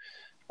really.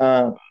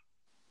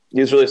 He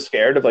was really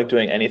scared of like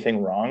doing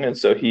anything wrong, and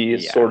so he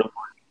sort of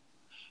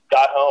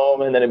got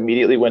home and then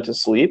immediately went to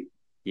sleep.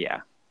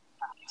 Yeah,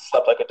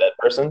 slept like a dead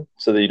person,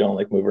 so that you don't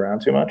like move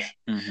around too much.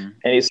 Mm-hmm.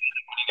 And he said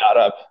when he got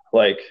up,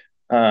 like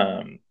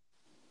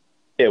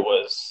it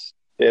was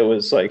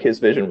like his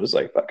vision was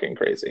like fucking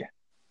crazy,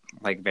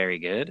 like very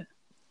good,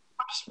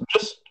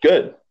 just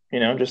good,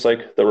 just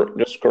like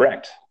just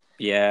correct.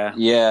 Yeah.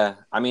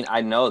 I mean,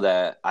 I know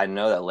that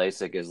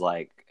LASIK is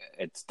like,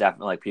 it's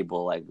definitely like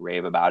people like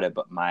rave about it,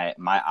 but my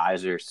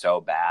eyes are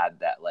so bad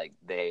that like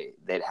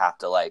they'd have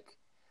to like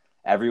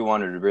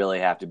everyone would really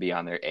have to be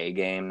on their A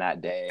game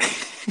that day.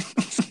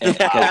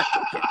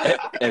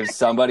 If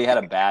somebody had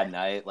a bad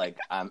night, like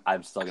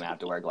I'm still gonna have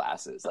to wear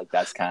glasses. Like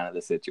that's kind of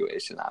the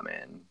situation I'm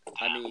in.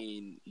 I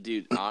mean,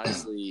 dude,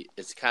 honestly,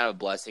 it's kind of a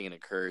blessing and a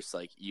curse.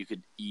 Like you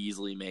could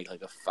easily make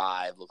like a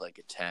 5 look like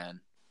a 10.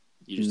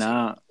 You just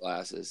No.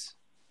 glasses.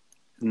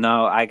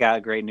 No, I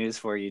got great news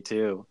for you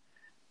too.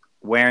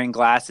 Wearing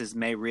glasses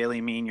may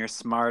really mean you're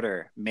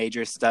smarter.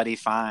 Major study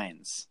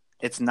finds.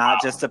 It's not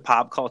just a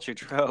pop culture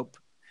trope.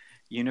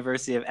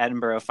 University of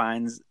Edinburgh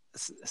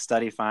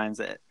study finds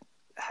that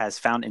has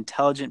found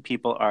intelligent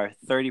people are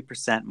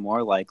 30%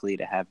 more likely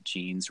to have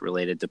genes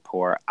related to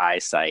poor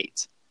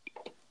eyesight.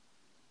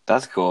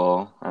 That's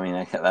cool. I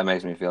mean, that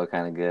makes me feel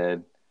kind of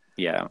good.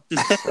 Yeah.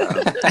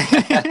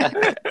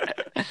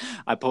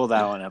 I pulled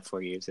that one up for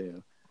you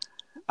too.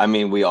 I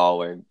mean, we all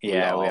wear we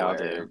all wear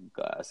do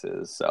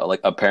glasses. So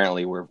like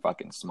apparently we're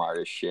fucking smart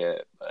as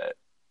shit, but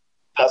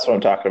that's what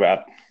I'm talking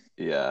about.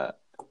 Yeah.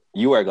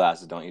 You wear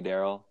glasses, don't you,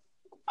 Daryl?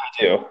 I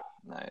do.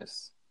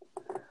 Nice.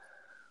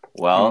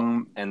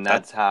 Well, and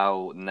that's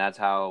how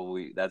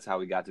we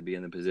got to be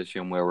in the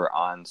position where we're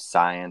on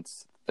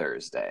Science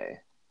Thursday.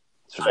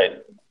 That's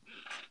right.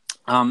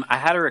 I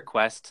had a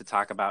request to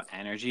talk about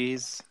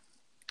energies,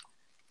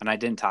 and I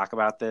didn't talk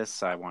about this,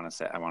 so I want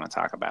to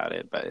talk about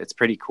it. But it's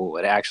pretty cool.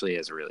 It actually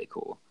is really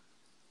cool.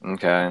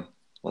 Okay,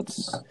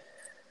 let's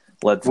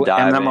dive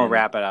and then in. we'll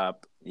wrap it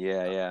up.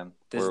 Yeah.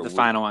 This is the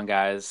final one,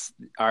 guys.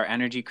 Our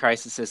energy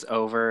crisis is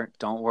over.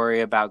 Don't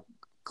worry about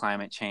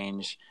climate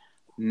change.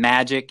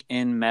 Magic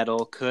in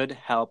metal could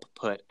help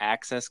put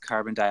excess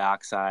carbon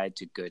dioxide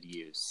to good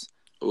use.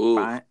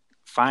 Ooh.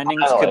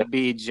 Findings could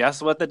be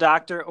just what the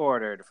doctor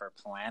ordered for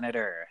planet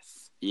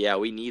Earth. Yeah,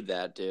 we need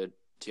that, dude.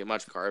 Too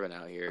much carbon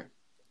out here.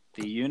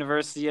 The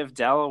University of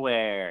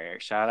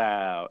Delaware, shout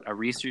out. A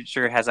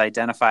researcher has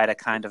identified a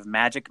kind of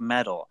magic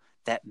metal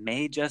that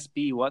may just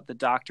be what the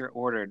doctor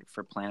ordered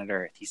for planet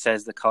Earth. He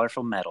says the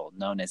colorful metal,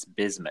 known as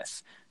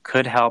bismuth,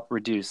 could help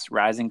reduce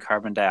rising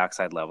carbon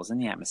dioxide levels in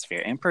the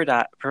atmosphere and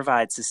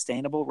provide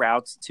sustainable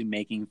routes to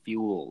making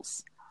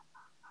fuels.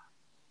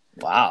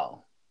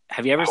 Wow.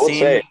 Have you ever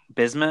seen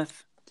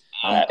bismuth?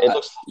 It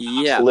looks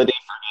litty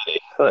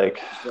for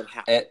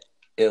me.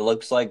 It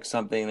looks like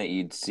something that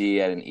you'd see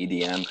at an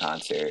EDM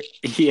concert.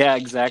 Yeah,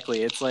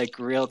 exactly. It's like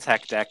real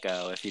tech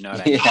deco, if you know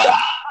what I mean. Yeah.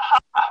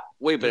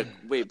 Wait, but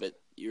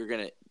we're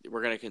gonna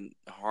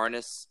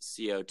harness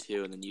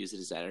CO2 and then use it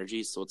as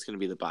energy. So what's gonna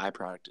be the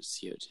byproduct of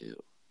CO2?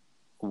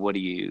 What are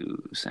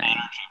you saying?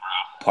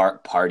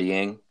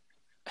 Partying.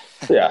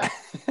 Yeah.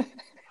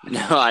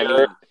 No,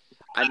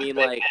 I mean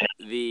like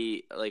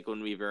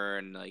when we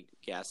burn like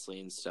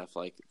gasoline stuff,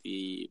 like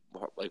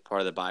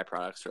part of the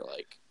byproducts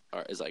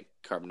is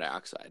carbon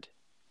dioxide.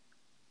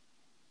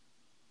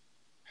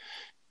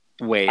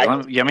 Wait,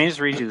 let me just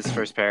read you this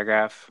first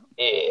paragraph.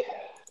 Yeah.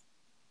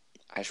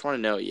 I just want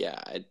to know.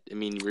 Yeah, I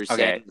mean, we're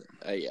saying.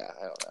 Yeah,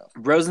 I don't know.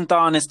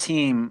 Rosenthal and his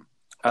team.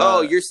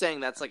 You're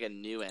saying that's like a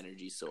new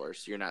energy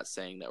source. You're not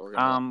saying that we're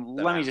gonna.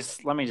 Let me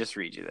just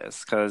read you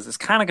this because it's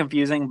kind of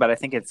confusing, but I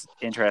think it's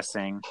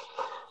interesting.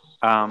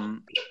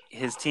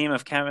 His team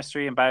of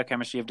chemistry and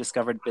biochemistry have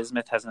discovered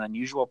bismuth has an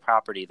unusual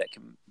property that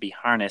can be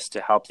harnessed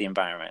to help the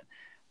environment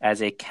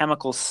as a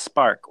chemical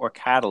spark or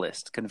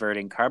catalyst,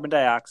 converting carbon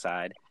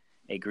dioxide,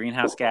 a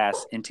greenhouse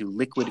gas, into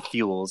liquid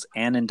fuels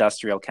and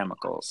industrial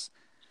chemicals.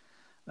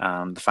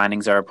 The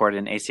findings are reported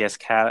in ACS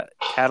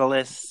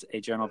Catalysts, a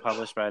journal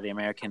published by the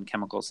American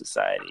Chemical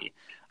Society.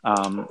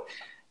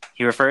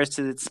 He refers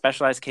to its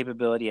specialized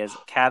capability as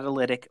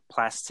catalytic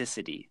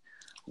plasticity.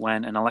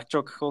 When an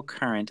electrical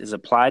current is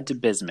applied to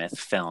bismuth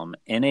film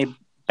in a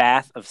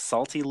bath of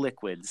salty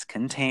liquids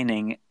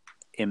containing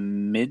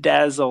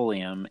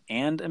imidazolium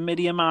and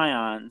amidium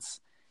ions,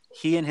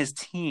 he and his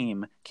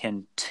team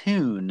can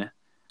tune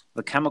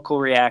the chemical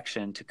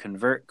reaction to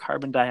convert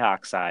carbon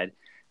dioxide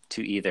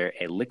to either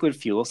a liquid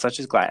fuel such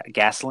as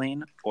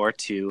gasoline or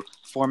to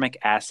formic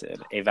acid,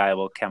 a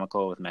valuable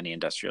chemical with many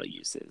industrial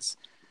uses,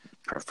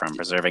 from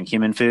preserving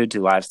human food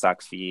to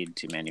livestock feed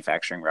to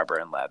manufacturing rubber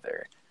and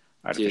leather,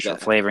 artificial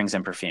flavorings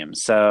and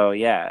perfumes. So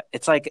yeah,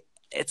 it's like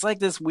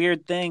this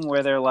weird thing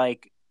where they're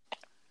like,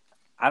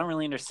 I don't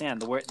really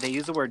understand the word. They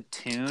use the word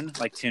tune,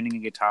 like tuning a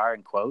guitar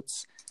in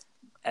quotes,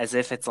 as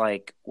if it's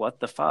like, what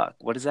the fuck?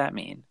 What does that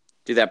mean?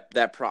 Dude,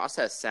 that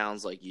process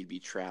sounds like you'd be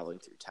traveling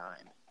through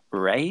time.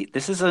 Right?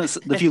 This is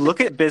if you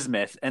look at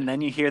bismuth and then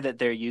you hear that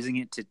they're using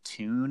it to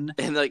tune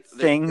and like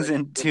things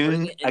and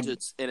tune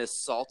in a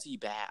salty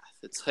bath.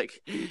 It's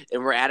like,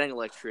 and we're adding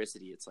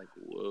electricity. It's like,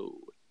 whoa.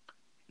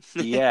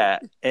 Yeah,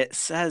 it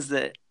says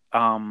that.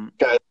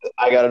 Guys,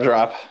 I gotta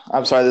drop.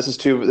 I'm sorry. This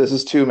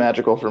is too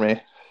magical for me.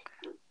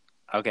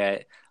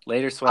 Okay,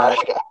 later, Sweat.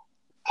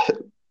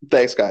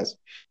 Thanks, guys.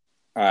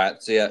 All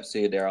right, see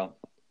you, Daryl.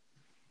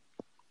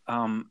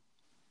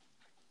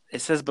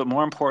 It says, but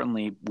more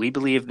importantly, we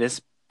believe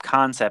this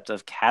concept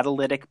of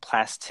catalytic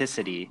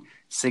plasticity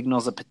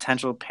signals a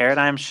potential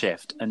paradigm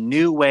shift, a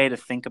new way to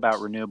think about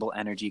renewable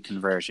energy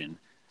conversion,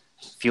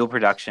 fuel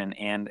production,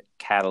 and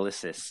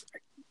catalysis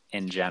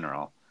in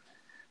general.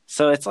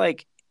 So it's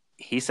like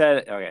he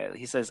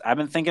says, I've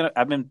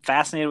been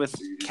fascinated with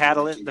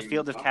the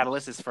field of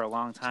catalysis for a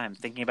long time,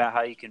 thinking about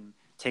how you can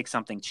take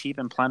something cheap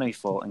and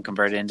plentiful and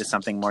convert it into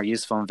something more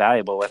useful and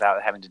valuable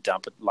without having to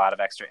dump a lot of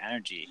extra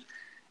energy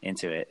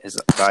into it. It's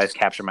always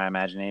captured my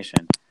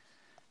imagination.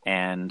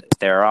 And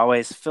there are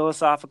always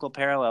philosophical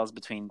parallels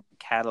between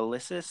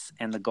catalysis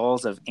and the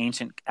goals of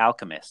ancient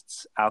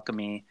alchemists.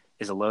 Alchemy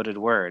is a loaded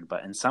word,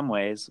 but in some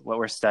ways, what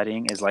we're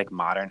studying is like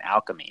modern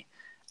alchemy.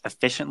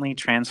 Efficiently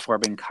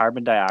transforming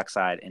carbon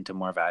dioxide into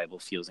more valuable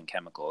fuels and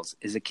chemicals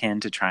is akin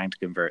to trying to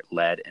convert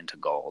lead into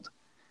gold.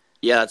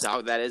 Yeah,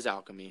 that is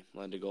alchemy,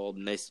 lead to gold.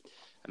 And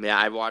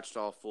I watched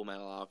all Full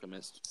Metal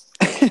Alchemist.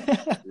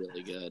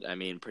 Really good. I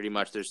mean, pretty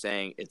much they're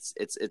saying it's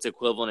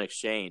equivalent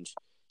exchange.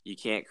 You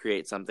can't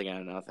create something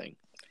out of nothing.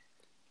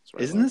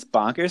 Isn't this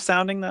bonkers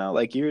sounding though?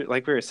 Like we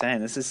were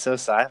saying, this is so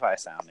sci-fi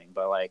sounding,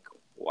 but like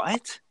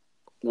what?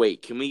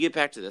 Wait, can we get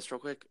back to this real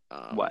quick?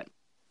 What?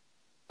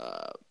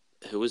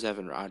 Who was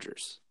Evan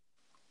Rogers?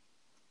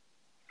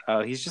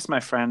 Oh, he's just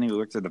my friend. We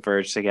worked at The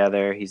Verge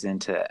together. He's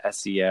into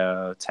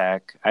SEO,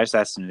 tech. I just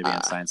asked him to be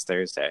on Science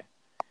Thursday.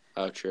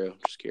 Oh, true.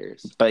 Just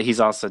curious. But he's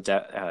also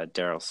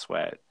Daryl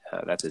Sweat.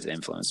 That's his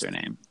influencer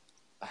name.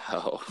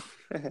 Oh.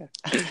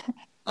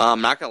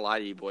 I'm not gonna lie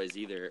to you boys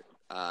either.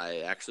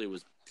 I actually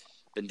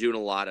been doing a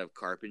lot of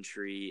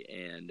carpentry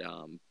and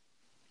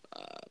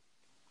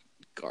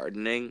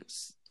gardening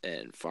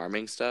and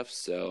farming stuff.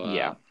 So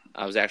Yeah.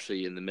 I was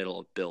actually in the middle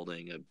of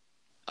building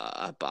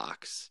a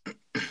box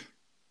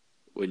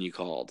when you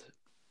called.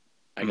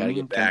 I got to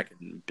get back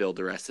and build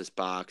the rest of this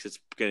box. It's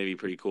going to be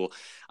pretty cool.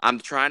 I'm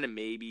trying to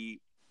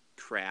maybe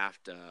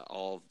craft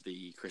all of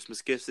the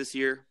Christmas gifts this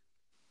year.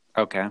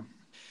 Okay.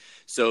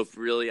 So if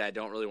really, I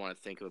don't really want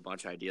to think of a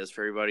bunch of ideas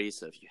for everybody.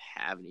 So if you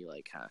have any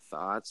like kind of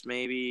thoughts,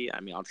 maybe, I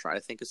mean, I'll try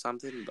to think of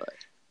something, but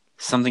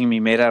something be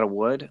made out of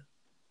wood.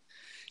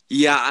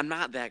 Yeah, I'm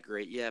not that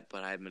great yet,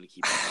 but I'm going to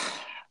keep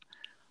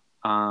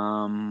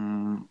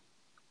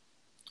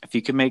if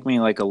you could make me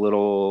like a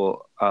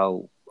little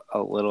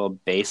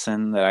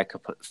basin that I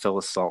could fill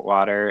with salt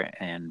water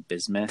and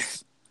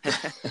bismuth.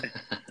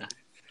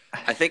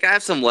 I think I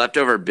have some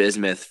leftover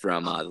bismuth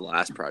from the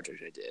last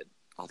project I did.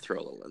 I'll throw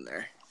a little in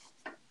there.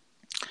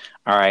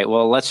 All right.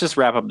 Well, let's just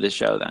wrap up this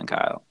show then,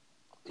 Kyle.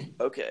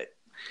 Okay.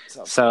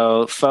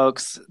 So,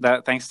 folks,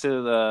 thanks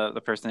to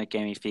the person that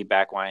gave me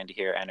feedback wanting to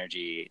hear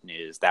energy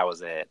news. That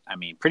was it. I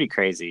mean, pretty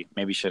crazy.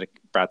 Maybe should have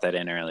brought that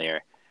in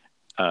earlier.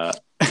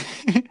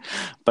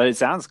 But it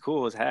sounds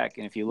cool as heck.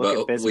 And if you look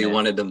at bismuth, we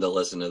wanted them to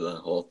listen to the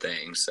whole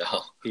thing, so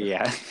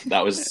yeah,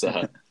 that was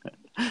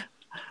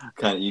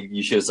kind of,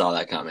 you should have saw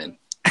that coming.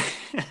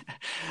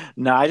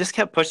 No, I just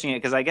kept pushing it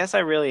because I guess I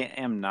really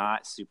am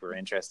not super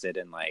interested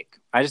in like.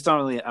 I just don't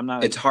really. I'm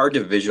not. It's hard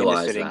to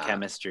visualize in that.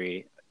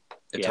 chemistry.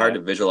 It's hard to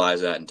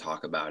visualize that and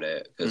talk about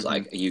it because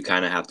like you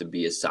kind of have to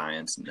be a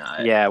science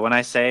nut. Yeah, when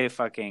I say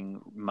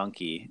fucking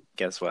monkey,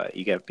 guess what?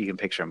 You can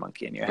picture a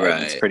monkey in your head.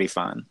 Right. It's pretty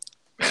fun.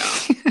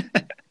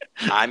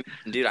 Yeah.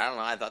 Dude, I don't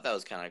know. I thought that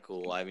was kind of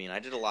cool. I mean, I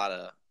did a lot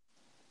of.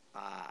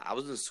 I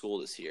was in school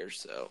this year,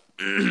 so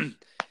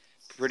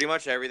pretty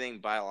much everything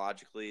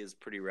biologically is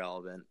pretty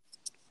relevant.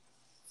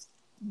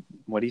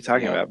 What are you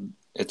talking about?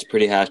 It's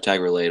pretty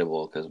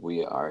 #relatable because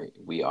we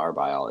are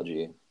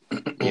biology.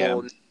 Yeah,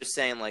 well, just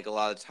saying, like a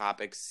lot of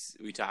topics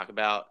we talk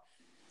about,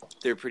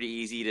 they're pretty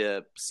easy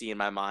to see in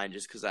my mind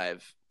just because I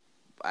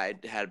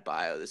had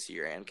bio this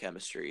year and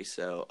chemistry,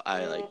 so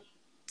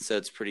so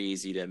it's pretty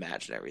easy to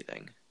imagine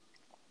everything.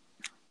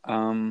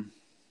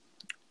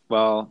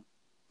 Well,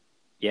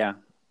 yeah.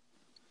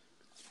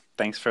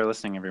 Thanks for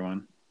listening,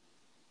 everyone.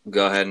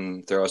 Go ahead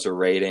and throw us a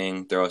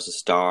rating, throw us a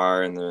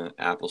star in the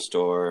Apple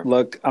Store.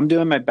 Look, I'm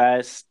doing my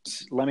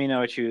best. Let me know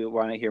what you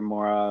want to hear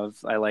more of.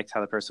 I liked how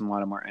the person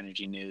wanted more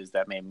energy news.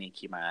 That made me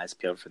keep my eyes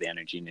peeled for the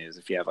energy news.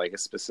 If you have like a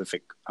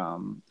specific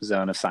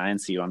zone of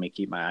science you want me to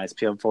keep my eyes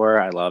peeled for,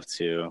 I'd love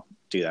to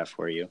do that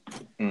for you.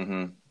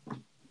 Mm-hmm.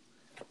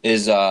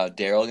 Is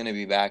Daryl going to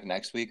be back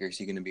next week, or is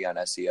he going to be on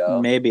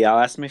SEO? Maybe. I'll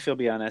ask him if he'll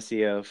be on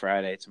SEO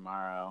Friday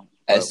tomorrow.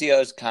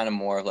 SEO is kind of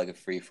more of like a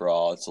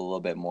free-for-all. It's a little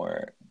bit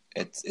more...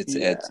 It's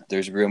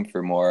there's room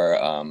for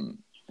more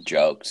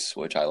jokes,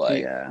 which I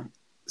like. Yeah.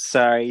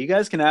 Sorry, you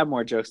guys can add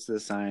more jokes to the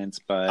science,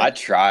 but I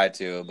try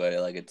to, but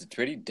like it's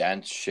pretty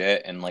dense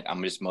shit, and like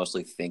I'm just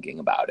mostly thinking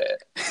about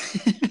it.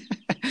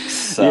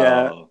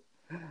 So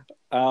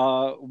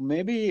yeah.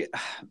 Maybe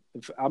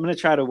I'm gonna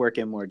try to work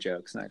in more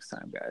jokes next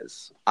time,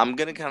 guys. I'm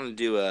gonna kind of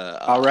do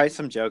I'll write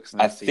some jokes.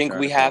 I think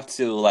we have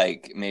to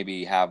like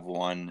maybe have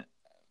one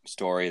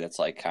story that's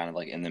like kind of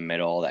like in the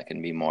middle that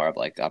can be more of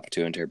like up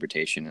to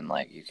interpretation and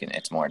like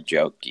it's more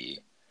jokey.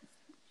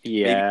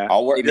 Yeah,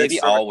 I'll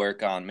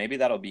work on maybe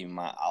that'll be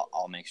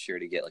I'll make sure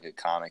to get like a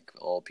comic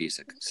little piece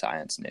of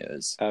science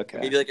news. Okay,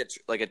 maybe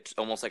like a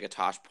almost like a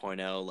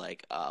Tosh.0,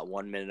 like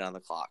 1 minute on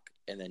the clock,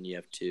 and then you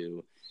have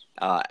to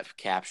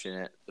caption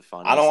it. The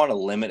fun. I don't want to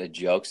limit a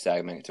joke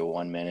segment to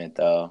 1 minute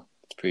though.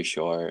 It's pretty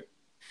short.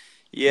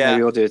 Yeah,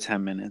 maybe we'll do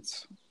 10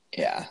 minutes.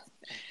 Yeah.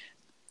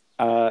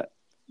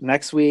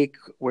 Next week,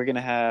 we're going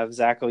to have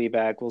Zach will be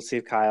back. We'll see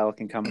if Kyle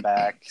can come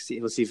back.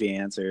 We'll see if he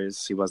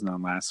answers. He wasn't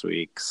on last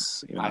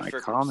week's. I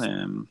called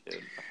him. Dude,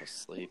 I was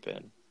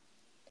sleeping.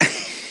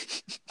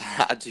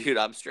 Dude,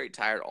 I'm straight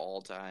tired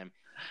all the time.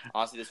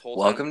 Honestly, this whole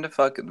time...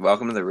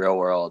 Welcome to the real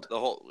world. The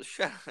whole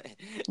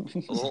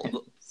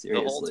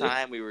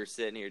time we were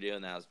sitting here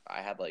doing that,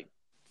 I had like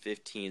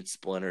 15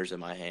 splinters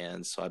in my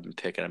hands, so I've been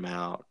picking them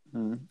out.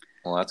 Mm.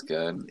 Well, that's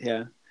good.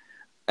 Yeah.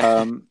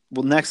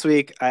 Well, next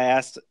week I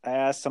asked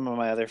some of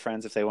my other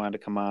friends if they wanted to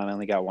come on. I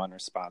only got one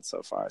response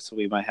so far, so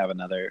we might have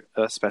another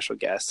special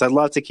guest. I'd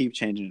love to keep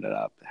changing it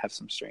up, have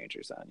some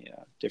strangers on,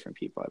 different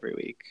people every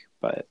week.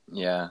 But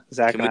yeah,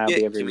 Zach and I will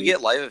be every week. Can we get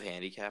Life of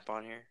Handicap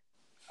on here?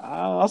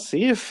 I'll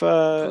see if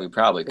we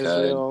probably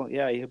could.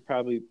 He'll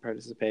probably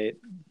participate.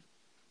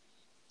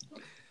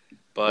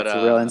 But it's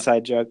a real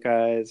inside joke,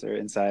 guys, or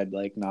inside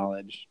like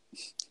knowledge.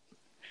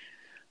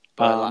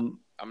 But I'm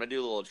gonna do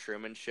a little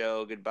Truman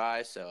Show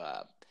goodbye. So,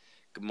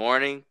 good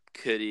morning,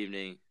 good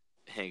evening,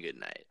 and good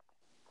night.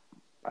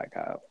 Bye,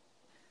 Kyle.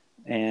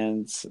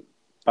 And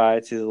bye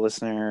to the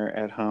listener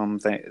at home.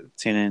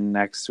 Tune in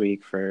next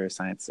week for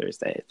Science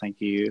Thursday. Thank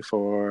you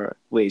for.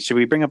 Wait, should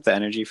we bring up the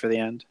energy for the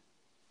end?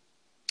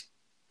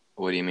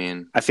 What do you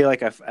mean? I feel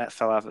like I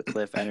fell off a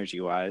cliff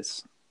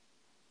energy-wise.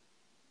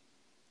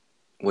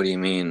 What do you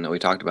mean? We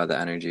talked about the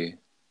energy.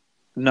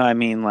 No, I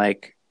mean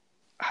like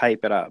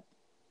hype it up.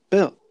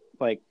 Bill,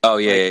 like Oh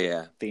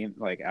yeah. theme,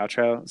 like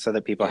outro, so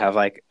that people Yeah. have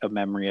like a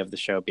memory of the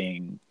show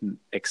being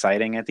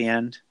exciting at the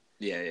end,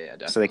 Yeah,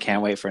 definitely. so they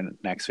can't wait for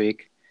next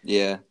week.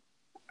 Yeah.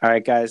 All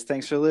right, guys,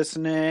 thanks for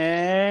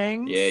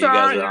listening. Yeah, you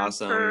guys are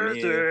awesome.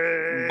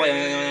 Thursday.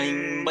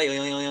 Boing,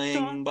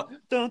 boing,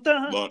 Don't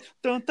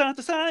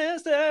the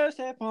science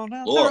Thursday.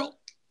 Laurel.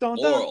 Don't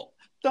Laurel.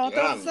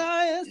 the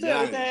science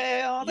Thursday.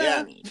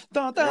 Yummy.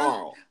 Don't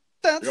Laurel.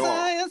 the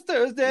science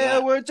Thursday. Yeah.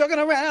 We're joking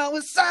around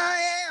with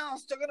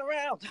science. Joking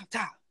around.